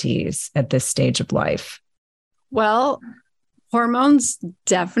sensitivities at this stage of life? Well, hormones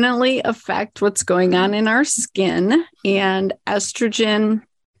definitely affect what's going on in our skin, and estrogen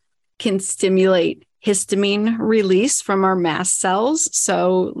can stimulate histamine release from our mast cells.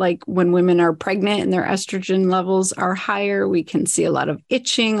 So like when women are pregnant and their estrogen levels are higher, we can see a lot of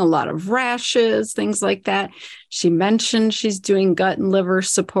itching, a lot of rashes, things like that. She mentioned she's doing gut and liver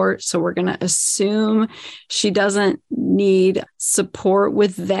support. So we're going to assume she doesn't need support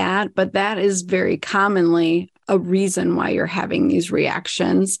with that, but that is very commonly a reason why you're having these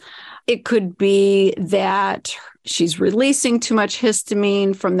reactions. It could be that she's releasing too much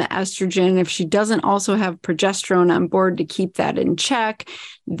histamine from the estrogen. If she doesn't also have progesterone on board to keep that in check,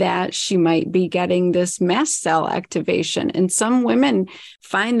 that she might be getting this mast cell activation. And some women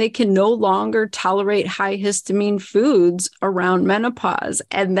find they can no longer tolerate high histamine foods around menopause.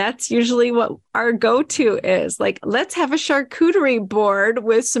 And that's usually what our go-to is. Like, let's have a charcuterie board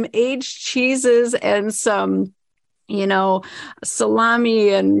with some aged cheeses and some,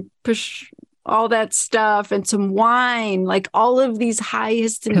 salami and all that stuff and some wine, like all of these high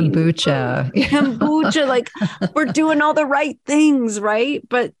histamine kombucha, like we're doing all the right things, right?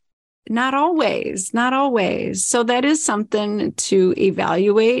 But not always. So that is something to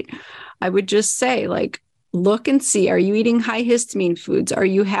evaluate. I would just say, like, look and see, are you eating high histamine foods? Are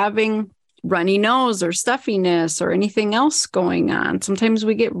you having runny nose or stuffiness or anything else going on? Sometimes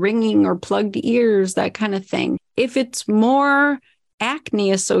we get ringing or plugged ears, that kind of thing. If it's more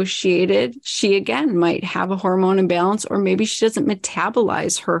acne associated, she again might have a hormone imbalance, or maybe she doesn't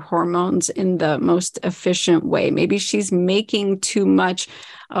metabolize her hormones in the most efficient way. Maybe she's making too much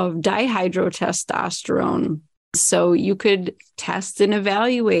of dihydrotestosterone. So you could test and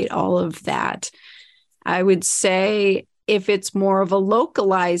evaluate all of that. I would say if it's more of a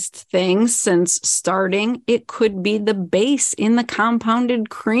localized thing, since starting, it could be the base in the compounded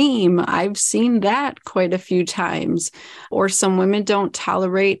cream. I've seen that quite a few times. Or some women don't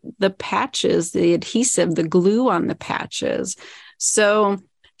tolerate the patches, the adhesive, the glue on the patches. So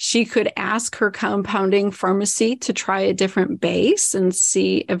she could ask her compounding pharmacy to try a different base and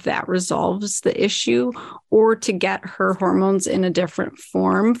see if that resolves the issue, or to get her hormones in a different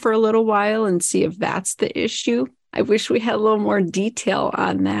form for a little while and see if that's the issue. I wish we had a little more detail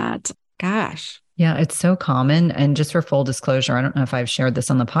on that. Gosh. Yeah, it's so common. And just for full disclosure, I don't know if I've shared this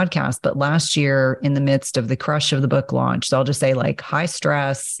on the podcast, but last year in the midst of the crush of the book launch, so I'll just say like high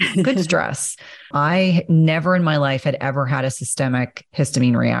stress, good stress. I never in my life had ever had a systemic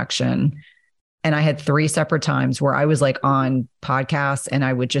histamine reaction. And I had 3 separate times where I was like on podcasts and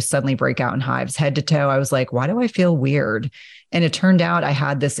I would just suddenly break out in hives head to toe. I was like, why do I feel weird? And it turned out I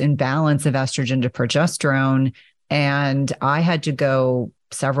had this imbalance of estrogen to progesterone. And I had to go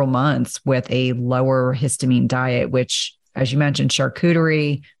several months with a lower histamine diet, which, as you mentioned,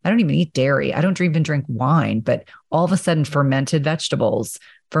 charcuterie. I don't even eat dairy. I don't even drink wine, but all of a sudden fermented vegetables,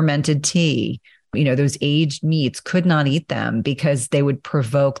 fermented tea, those aged meats, could not eat them because they would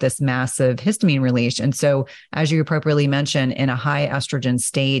provoke this massive histamine release. And so, as you appropriately mentioned, in a high estrogen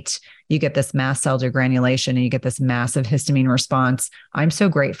state, you get this mast cell degranulation and you get this massive histamine response. I'm so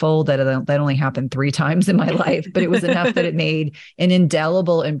grateful that that only happened 3 times in my life, but it was enough that it made an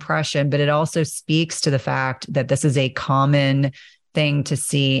indelible impression. But it also speaks to the fact that this is a common thing to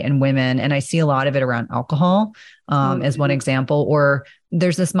see in women. And I see a lot of it around alcohol as one example, or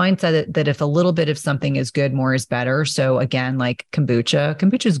there's this mindset that if a little bit of something is good, more is better. So again, like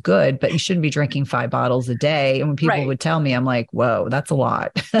kombucha is good, but you shouldn't be drinking 5 bottles a day. And when people would tell me, I'm like, whoa, that's a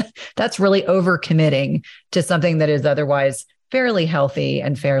lot. That's really overcommitting to something that is otherwise fairly healthy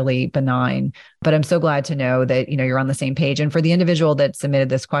and fairly benign. But I'm so glad to know that, you're on the same page. And for the individual that submitted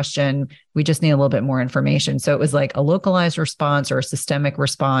this question, we just need a little bit more information. So it was like a localized response or a systemic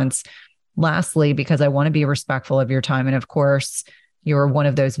response. Lastly, because I want to be respectful of your time. And of course, you're one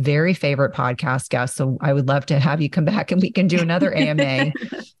of those very favorite podcast guests. So I would love to have you come back and we can do another AMA.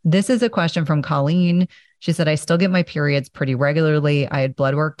 This is a question from Colleen. She said, I still get my periods pretty regularly. I had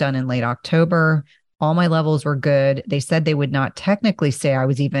blood work done in late October. All my levels were good. They said they would not technically say I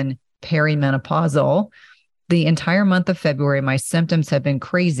was even perimenopausal. The entire month of February, my symptoms have been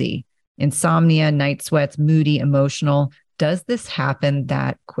crazy. Insomnia, night sweats, moody, emotional. Does this happen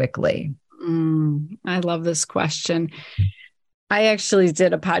that quickly? I love this question. I actually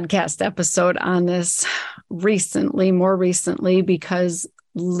did a podcast episode on this more recently, because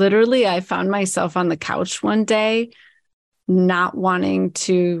literally I found myself on the couch one day, not wanting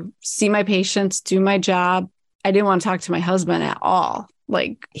to see my patients, do my job. I didn't want to talk to my husband at all.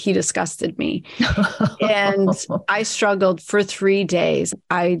 Like, he disgusted me. And I struggled for 3 days.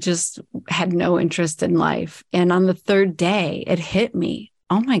 I just had no interest in life. And on the 3rd day, it hit me.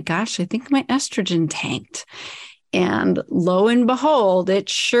 Oh my gosh, I think my estrogen tanked. And lo and behold, it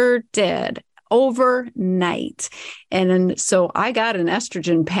sure did overnight. And so I got an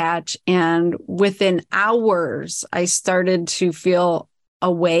estrogen patch, and within hours, I started to feel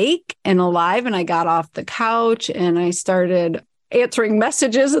awake and alive. And I got off the couch and I started answering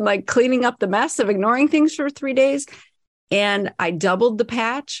messages and like cleaning up the mess of ignoring things for 3 days. And I doubled the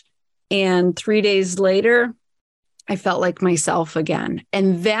patch. And 3 days later, I felt like myself again.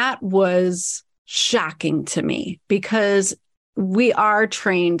 And that was shocking to me, because we are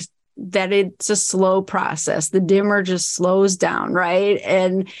trained that it's a slow process. The dimmer just slows down, right?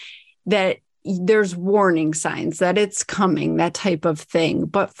 And that there's warning signs that it's coming, that type of thing.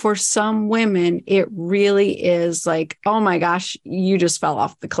 But for some women, it really is like, oh my gosh, you just fell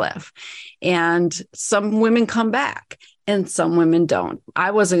off the cliff. And some women come back and some women don't.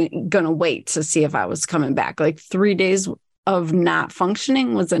 I wasn't going to wait to see if I was coming back. Like 3 days of not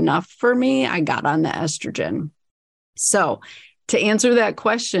functioning was enough for me. I got on the estrogen. So to answer that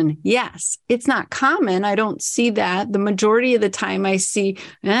question, yes, it's not common. I don't see that. The majority of the time I see,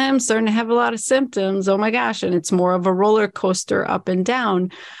 I'm starting to have a lot of symptoms. Oh my gosh. And it's more of a roller coaster up and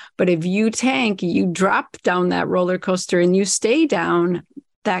down. But if you tank, you drop down that roller coaster and you stay down,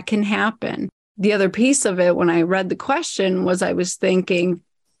 that can happen. The other piece of it, when I read the question, was I was thinking,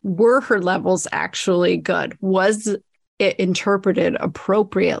 were her levels actually good? Was it interpreted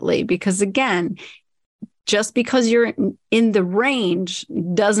appropriately? Because again, just because you're in the range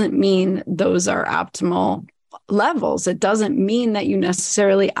doesn't mean those are optimal levels. It doesn't mean that you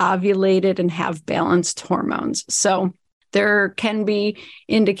necessarily ovulated and have balanced hormones. So there can be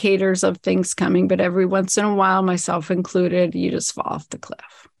indicators of things coming, but every once in a while, myself included, you just fall off the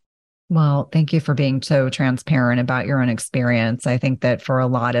cliff. Well, thank you for being so transparent about your own experience. I think that for a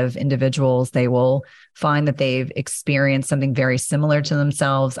lot of individuals, they will find that they've experienced something very similar to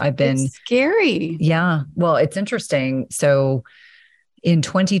themselves. It's scary. Yeah. Well, it's interesting. So in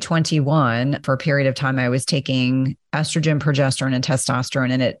 2021, for a period of time, I was taking estrogen, progesterone, and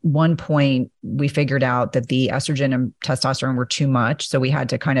testosterone. And at one point, we figured out that the estrogen and testosterone were too much. So we had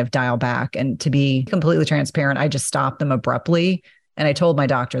to kind of dial back. And to be completely transparent, I just stopped them abruptly. And I told my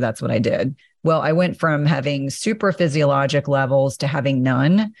doctor that's what I did. Well, I went from having super physiologic levels to having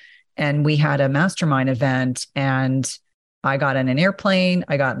none. and we had a mastermind event, and I got in an airplane.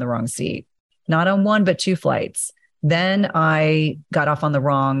 I got in the wrong seat, not on one, but two flights. Then I got off on the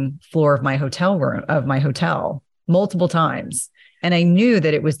wrong floor of my hotel multiple times. And I knew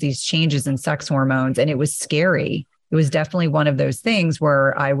that it was these changes in sex hormones, and it was scary. It was definitely one of those things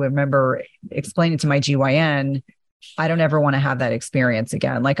where I remember explaining to my GYN, I don't ever want to have that experience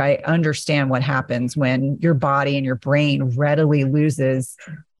again. Like, I understand what happens when your body and your brain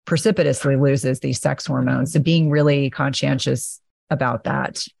precipitously loses these sex hormones. So being really conscientious about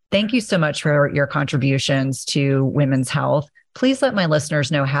that. Thank you so much for your contributions to women's health. Please let my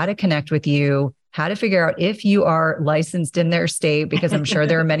listeners know how to connect with you, how to figure out if you are licensed in their state, because I'm sure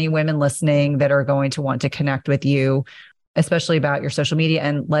there are many women listening that are going to want to connect with you, especially about your social media,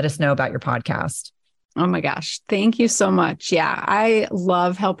 and let us know about your podcast. Oh my gosh. Thank you so much. Yeah, I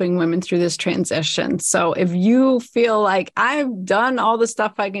love helping women through this transition. So if you feel like I've done all the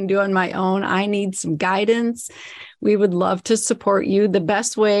stuff I can do on my own, I need some guidance, we would love to support you. The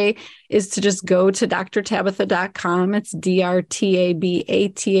best way is to just go to drtabitha.com. It's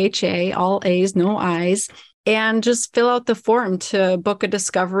DRTABATHA, all A's, no I's, and just fill out the form to book a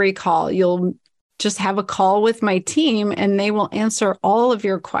discovery call. You'll just have a call with my team, and they will answer all of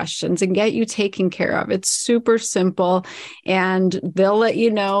your questions and get you taken care of. It's super simple. And they'll let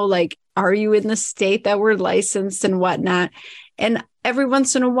you know, like, are you in the state that we're licensed and whatnot? And every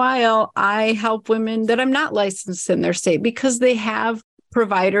once in a while, I help women that I'm not licensed in their state because they have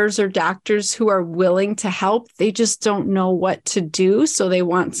providers or doctors who are willing to help. They just don't know what to do. So they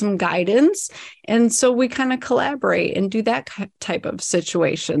want some guidance. And so we kind of collaborate and do that type of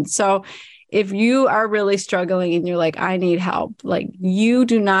situation. So if you are really struggling and you're like, I need help, like, you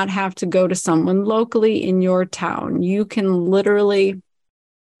do not have to go to someone locally in your town. You can literally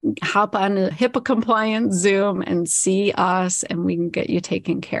hop on a HIPAA compliant Zoom and see us, and we can get you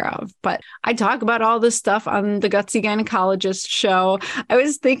taken care of. But I talk about all this stuff on the Gutsy Gynecologist show. I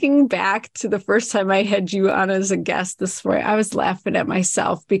was thinking back to the first time I had you on as a guest this morning. I was laughing at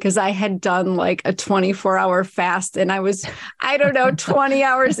myself because I had done like a 24-hour fast, and I was, 20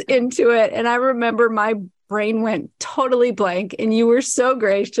 hours into it. And I remember my brain went totally blank, and you were so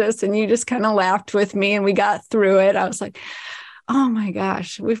gracious, and you just kind of laughed with me, and we got through it. I was like, oh my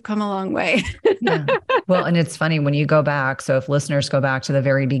gosh, we've come a long way. Yeah. Well, and it's funny when you go back. So if listeners go back to the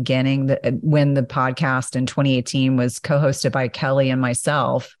very beginning, when the podcast in 2018 was co-hosted by Kelly and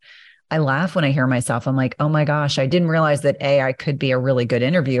myself, I laugh when I hear myself. I'm like, oh my gosh, I didn't realize that I could be a really good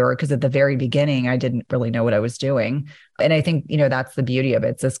interviewer, because at the very beginning, I didn't really know what I was doing. And I think, that's the beauty of it.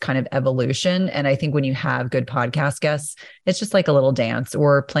 It's this kind of evolution. And I think when you have good podcast guests, it's just like a little dance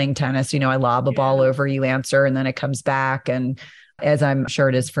or playing tennis. I lob a ball over, you answer, and then it comes back. And as I'm sure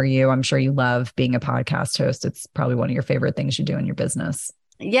it is for you, I'm sure you love being a podcast host. It's probably one of your favorite things you do in your business.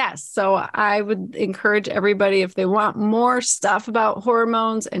 Yes. So I would encourage everybody, if they want more stuff about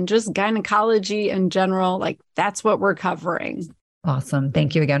hormones and just gynecology in general, like, that's what we're covering. Awesome.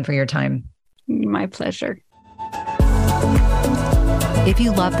 Thank you again for your time. My pleasure. If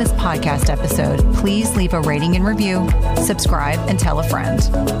you love this podcast episode, please leave a rating and review, subscribe, and tell a friend.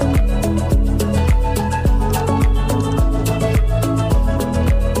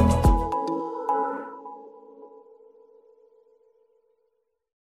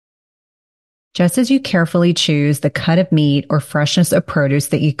 Just as you carefully choose the cut of meat or freshness of produce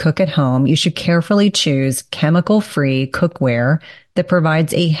that you cook at home, you should carefully choose chemical-free cookware that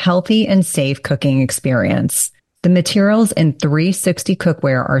provides a healthy and safe cooking experience. The materials in 360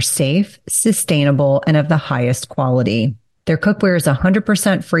 Cookware are safe, sustainable, and of the highest quality. Their cookware is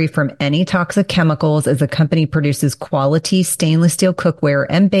 100% free from any toxic chemicals, as the company produces quality stainless steel cookware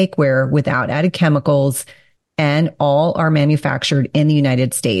and bakeware without added chemicals, and all are manufactured in the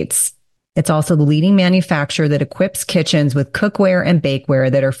United States. It's also the leading manufacturer that equips kitchens with cookware and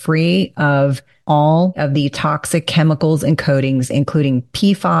bakeware that are free of all of the toxic chemicals and coatings, including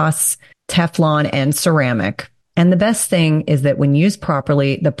PFAS, Teflon, and ceramic. And the best thing is that when used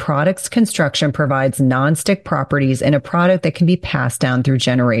properly, the product's construction provides nonstick properties and a product that can be passed down through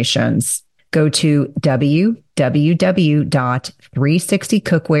generations. Go to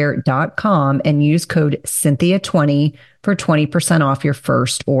www.360cookware.com and use code Cynthia20 for 20% off your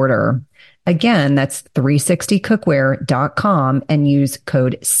first order. Again, that's 360cookware.com and use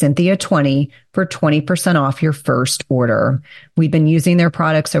code Cynthia20 for 20% off your first order. We've been using their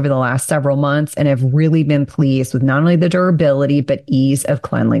products over the last several months and have really been pleased with not only the durability, but ease of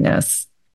cleanliness.